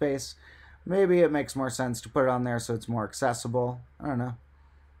taking up the space... Maybe it makes more sense to put it on there so it's more accessible. I don't know.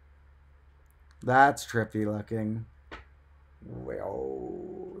 That's trippy looking.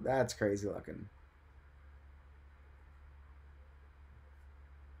 Whoa, that's crazy looking.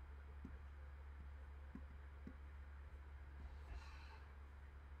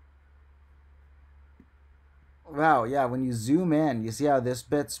 Wow, yeah, when you zoom in, you see how this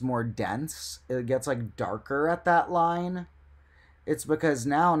bit's more dense? It gets like darker at that line. It's because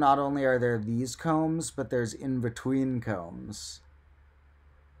now not only are there these combs, but there's in-between combs.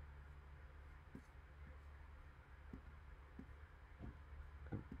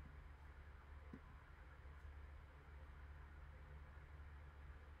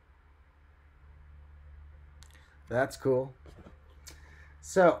 That's cool.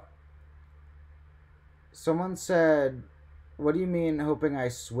 So, someone said, what do you mean hoping I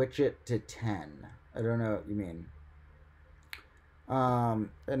switch it to 10? I don't know what you mean.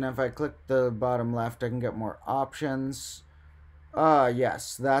 And if I click the bottom left, I can get more options.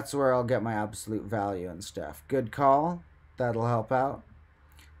 Yes, that's where I'll get my absolute value and stuff. Good call. That'll help out.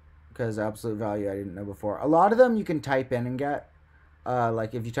 Because absolute value I didn't know before. A lot of them you can type in and get.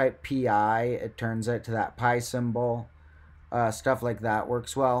 Like if you type PI, it turns it to that pi symbol. Stuff like that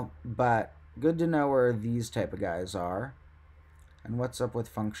works well. But good to know where these type of guys are. And what's up with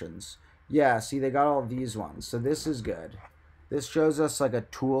functions. Yeah, see, they got all these ones. So this is good. This shows us like a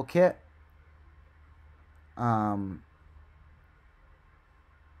toolkit.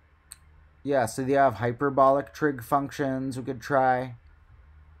 Yeah, so they have hyperbolic trig functions we could try.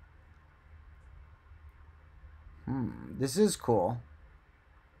 This is cool.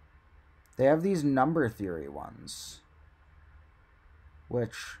 They have these number theory ones.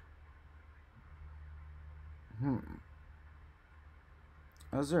 Which...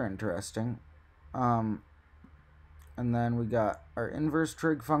 Those are interesting. And then we got our inverse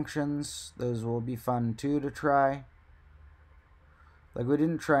trig functions. Those will be fun too to try. Like, we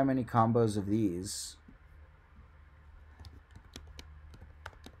didn't try many combos of these.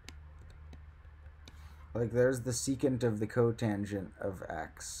 Like, there's the secant of the cotangent of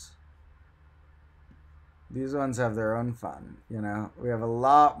x. These ones have their own fun, you know? We have a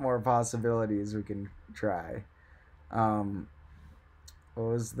lot more possibilities we can try. What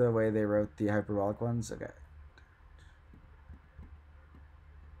was the way they wrote the hyperbolic ones? Okay.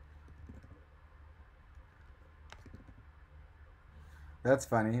 That's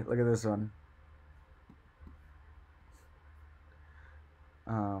funny. Look at this one.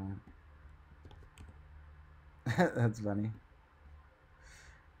 That's funny.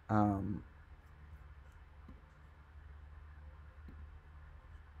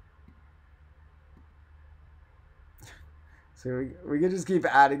 So we could just keep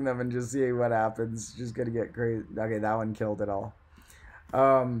adding them and just see what happens. Just gonna get crazy. Okay, that one killed it all.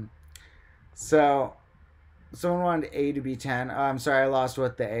 So someone wanted A to be 10. Oh, I'm sorry, I lost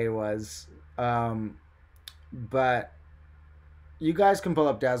what the A was. But you guys can pull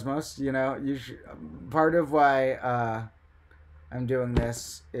up Desmos, you know. Part of why I'm doing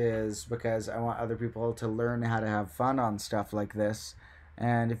this is because I want other people to learn how to have fun on stuff like this.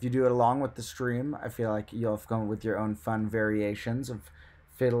 And if you do it along with the stream, I feel like you'll come up with your own fun variations of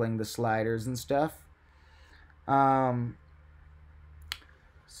fiddling the sliders and stuff.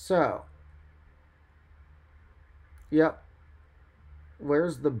 So, yep.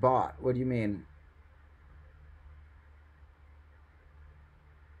 Where's the bot? What do you mean?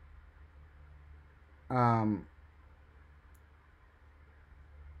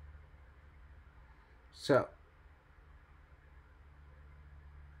 So,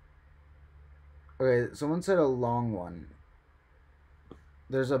 okay, someone said a long one.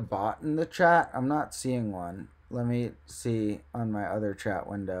 There's a bot in the chat. I'm not seeing one. Let me see on my other chat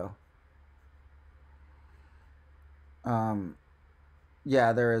window.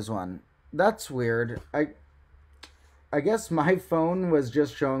 Yeah, there is one. That's weird. I guess my phone was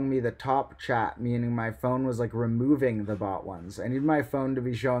just showing me the top chat, meaning my phone was like removing the bot ones. I need my phone to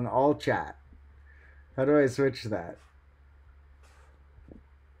be showing all chat. How do I switch that?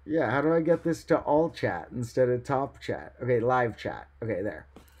 Yeah, how do I get this to all chat instead of top chat? Okay, live chat. Okay, there.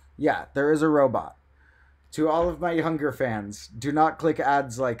 Yeah, there is a robot. To all of my younger fans, do not click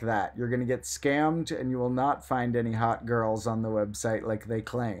ads like that. You're going to get scammed and you will not find any hot girls on the website like they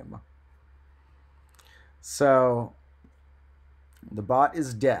claim. So, the bot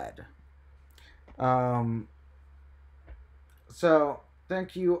is dead. So,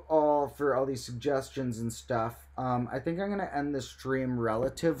 thank you all for all these suggestions and stuff. I think I'm going to end the stream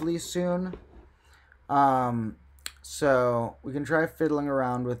relatively soon. So, we can try fiddling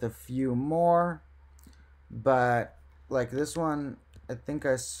around with a few more. But, like this one, I think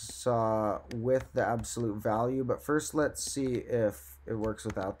I saw with the absolute value. But first, let's see if it works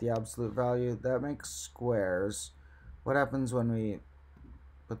without the absolute value. That makes squares. What happens when we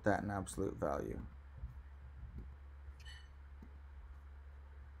put that in absolute value?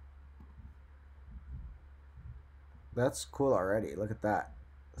 That's cool already. Look at that.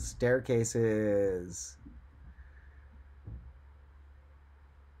 Staircases.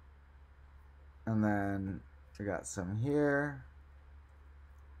 And then we got some here.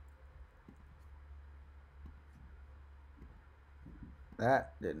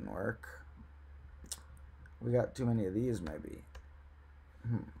 That didn't work. We got too many of these, maybe.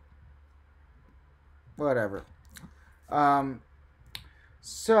 Whatever.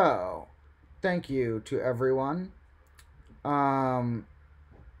 So, thank you to everyone.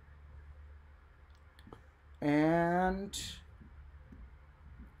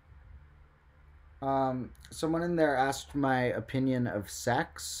 Someone in there asked my opinion of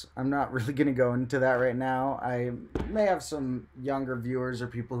sex. I'm not really going to go into that right now. I may have some younger viewers or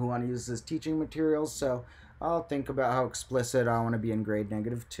people who want to use this teaching materials, so I'll think about how explicit I want to be in grade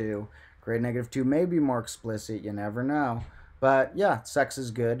 -2. Grade -2 may be more explicit, you never know. But yeah, sex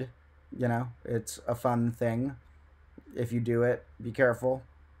is good. You know, it's a fun thing. If you do it, be careful.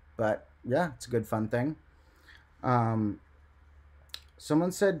 But yeah, it's a good fun thing.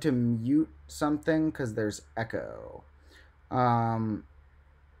 Someone said to mute something because there's echo. I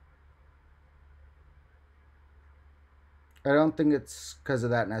don't think it's because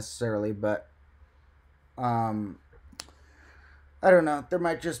of that necessarily, but I don't know. There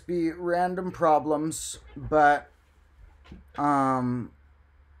might just be random problems, but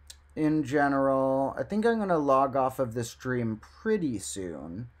in general, I think I'm going to log off of the stream pretty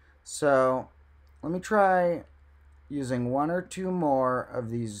soon. So let me try using one or two more of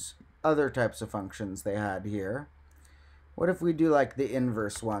these other types of functions they had here. What if we do like the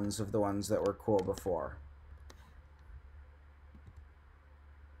inverse ones of the ones that were cool before?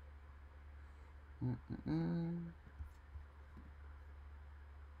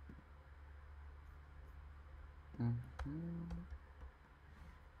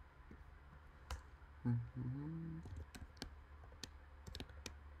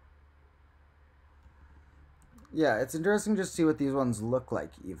 Yeah, it's interesting just to see what these ones look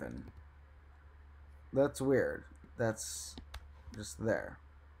like even. That's weird. That's just there.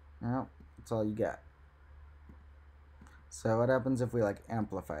 Well, that's all you get. So what happens if we like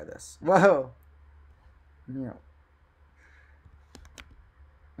amplify this? Whoa! Yeah.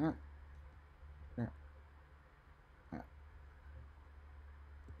 Yeah. Yeah. Yeah.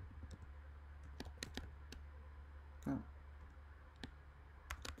 Yeah.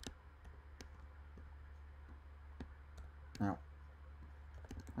 Yeah.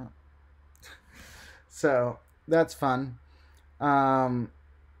 Yeah. So that's fun.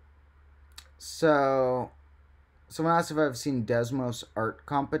 So someone asked if I've seen Desmos art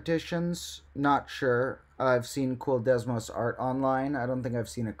competitions. Not sure. I've seen cool Desmos art online. I don't think I've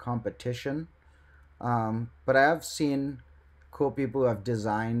seen a competition. But I have seen cool people who have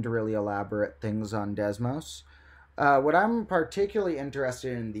designed really elaborate things on Desmos. What I'm particularly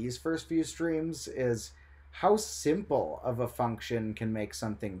interested in these first few streams is how simple of a function can make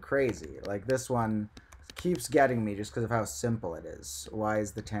something crazy. Like this one keeps getting me just because of how simple it is. Y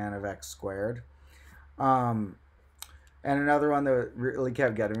is the tan of x squared. And another one that really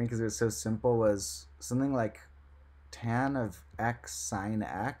kept getting me because it was so simple was something like tan of x sine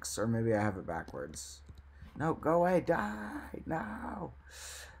x, or maybe I have it backwards. No, go away, die, no.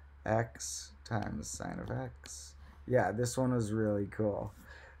 X times sine of x. Yeah, this one was really cool.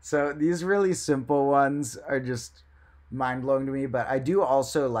 So these really simple ones are just mind-blowing to me, but I do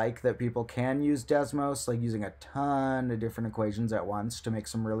also like that people can use Desmos, like using a ton of different equations at once to make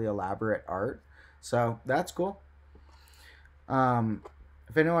some really elaborate art. So that's cool.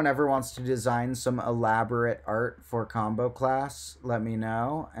 If anyone ever wants to design some elaborate art for combo class, let me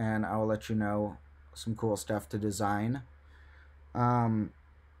know, and I will let you know some cool stuff to design. I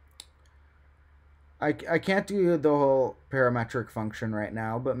can't do the whole parametric function right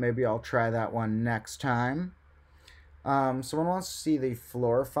now, but maybe I'll try that one next time. Someone wants to see the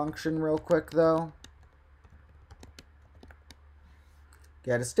floor function real quick, though.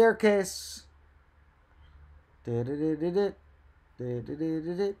 Get a staircase. The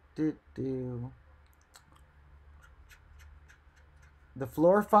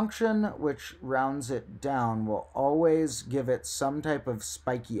floor function, which rounds it down, will always give it some type of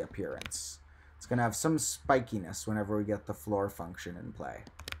spiky appearance. It's going to have some spikiness whenever we get the floor function in play.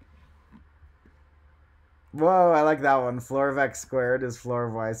 Whoa, I like that one. Floor of x squared is floor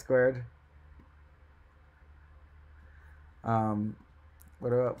of y squared.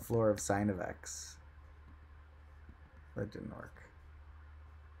 What about floor of sine of x? That didn't work.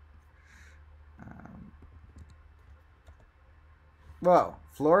 Whoa,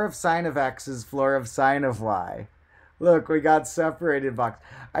 floor of sine of x is floor of sine of y. Look, we got separated box.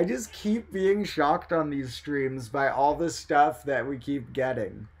 I just keep being shocked on these streams by all the stuff that we keep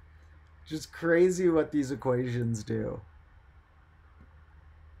getting. Just crazy what these equations do.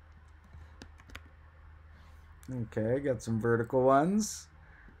 Okay, got some vertical ones.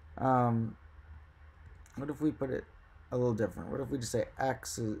 What if we put it a little different? What if we just say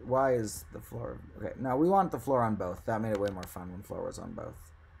x is, y is the floor? Okay, now we want the floor on both. That made it way more fun when floor was on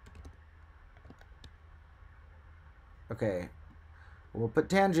both. Okay, we'll put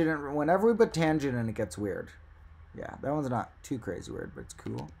tangent in. Whenever we put tangent in, it gets weird. Yeah, that one's not too crazy weird, but it's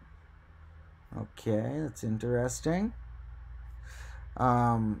cool. Okay, that's interesting.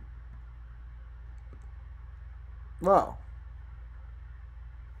 Whoa.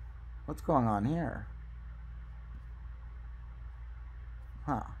 What's going on here?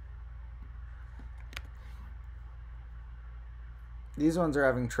 Huh. These ones are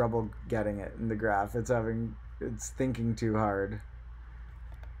having trouble getting it in the graph. It's thinking too hard.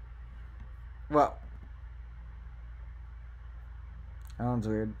 Well, that one's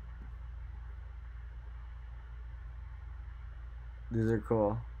weird. These are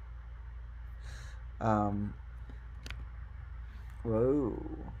cool. Whoa.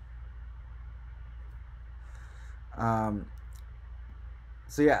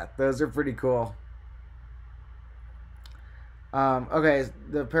 So yeah, those are pretty cool. Okay,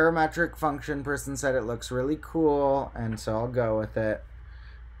 the parametric function person said it looks really cool, and so I'll go with it.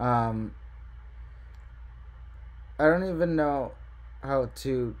 I don't even know how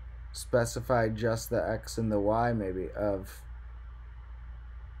to specify just the x and the y, maybe, of...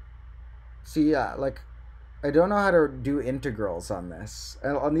 See, yeah, like, I don't know how to do integrals on this.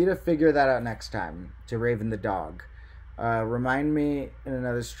 I'll need to figure that out next time, to Raven the dog. Remind me in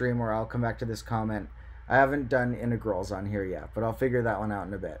another stream where I'll come back to this comment. I haven't done integrals on here yet, but I'll figure that one out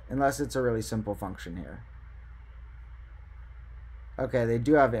in a bit. Unless it's a really simple function here. Okay, they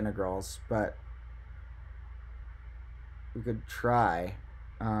do have integrals, but we could try.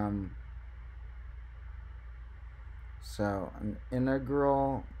 So an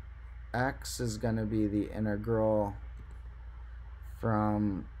integral x is going to be the integral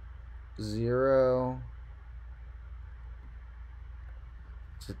from 0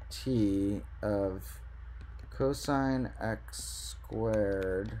 to t of cosine x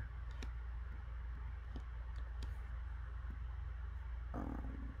squared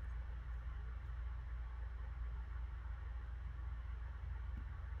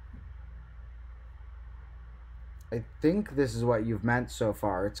I think this is what you've meant so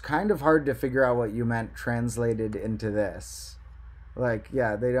far. It's kind of hard to figure out what you meant translated into this. Like,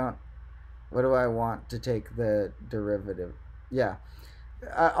 yeah, they don't... What do I want to take the derivative? Yeah.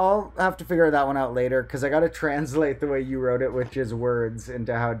 I'll have to figure that one out later, because I got to translate the way you wrote it, which is words,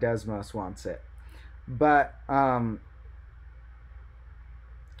 into how Desmos wants it. But I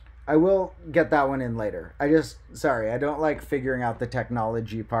will get that one in later. Sorry, I don't like figuring out the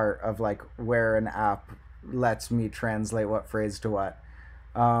technology part of, like, where an app lets me translate what phrase to what.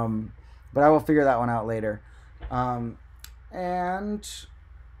 But I will figure that one out later. And I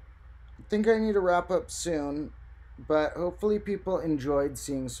think I need to wrap up soon. But hopefully people enjoyed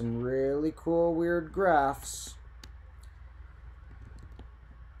seeing some really cool, weird graphs.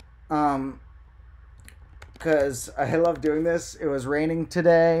 because I love doing this. It was raining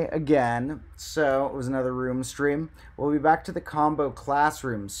today again, so it was another room stream. We'll be back to the combo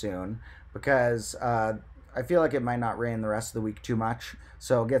classroom soon because I feel like it might not rain the rest of the week too much,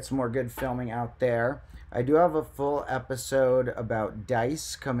 so I'll get some more good filming out there. I do have a full episode about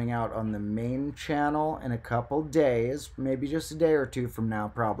dice coming out on the main channel in a couple days, maybe just a day or two from now,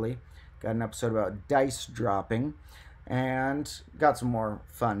 probably. Got an episode about dice dropping. And got some more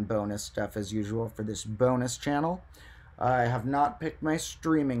fun bonus stuff as usual for this bonus channel. I have not picked my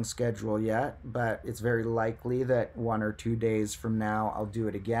streaming schedule yet, but it's very likely that 1 or 2 days from now I'll do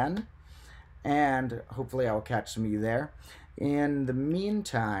it again. And hopefully I'll catch some of you there. In the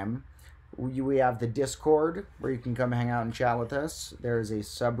meantime, we have the Discord where you can come hang out and chat with us. There's a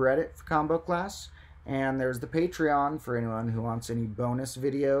subreddit for Combo Class. And there's the Patreon for anyone who wants any bonus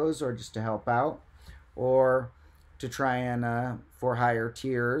videos or just to help out. Or to try and, for higher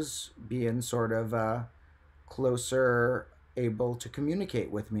tiers, being sort of closer able to communicate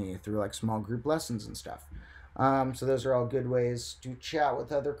with me through like small group lessons and stuff. So those are all good ways to chat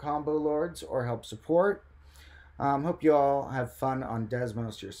with other combo lords or help support. Hope you all have fun on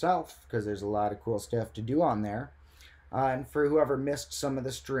Desmos yourself, because there's a lot of cool stuff to do on there. And for whoever missed some of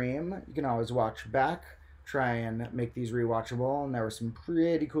the stream, you can always watch back, try and make these rewatchable, and there were some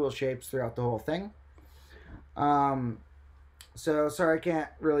pretty cool shapes throughout the whole thing. So sorry I can't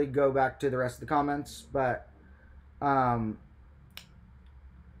really go back to the rest of the comments, but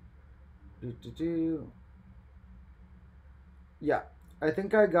yeah, I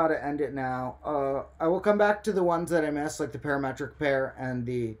think I gotta end it now. I will come back to the ones that I missed, like the parametric pair and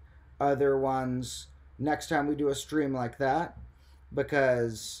the other ones next time we do a stream like that,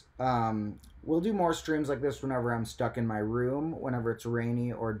 because we'll do more streams like this whenever I'm stuck in my room, whenever it's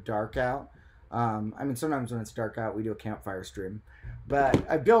rainy or dark out. I mean, sometimes when it's dark out, we do a campfire stream. But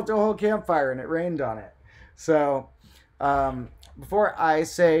I built a whole campfire and it rained on it. So, before I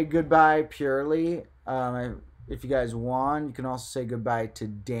say goodbye purely, if you guys want, you can also say goodbye to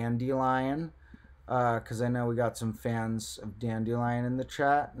Dandelion. Because I know we got some fans of Dandelion in the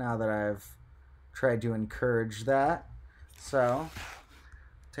chat now that I've tried to encourage that. So,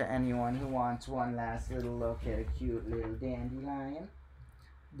 to anyone who wants one last little look at a cute little Dandelion.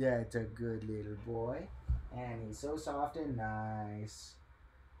 That's a good little boy. And he's so soft and nice.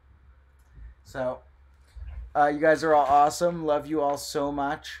 So, you guys are all awesome. Love you all so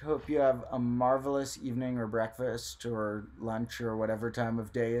much. Hope you have a marvelous evening or breakfast or lunch or whatever time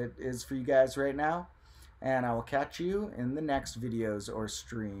of day it is for you guys right now. And I will catch you in the next videos or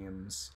streams.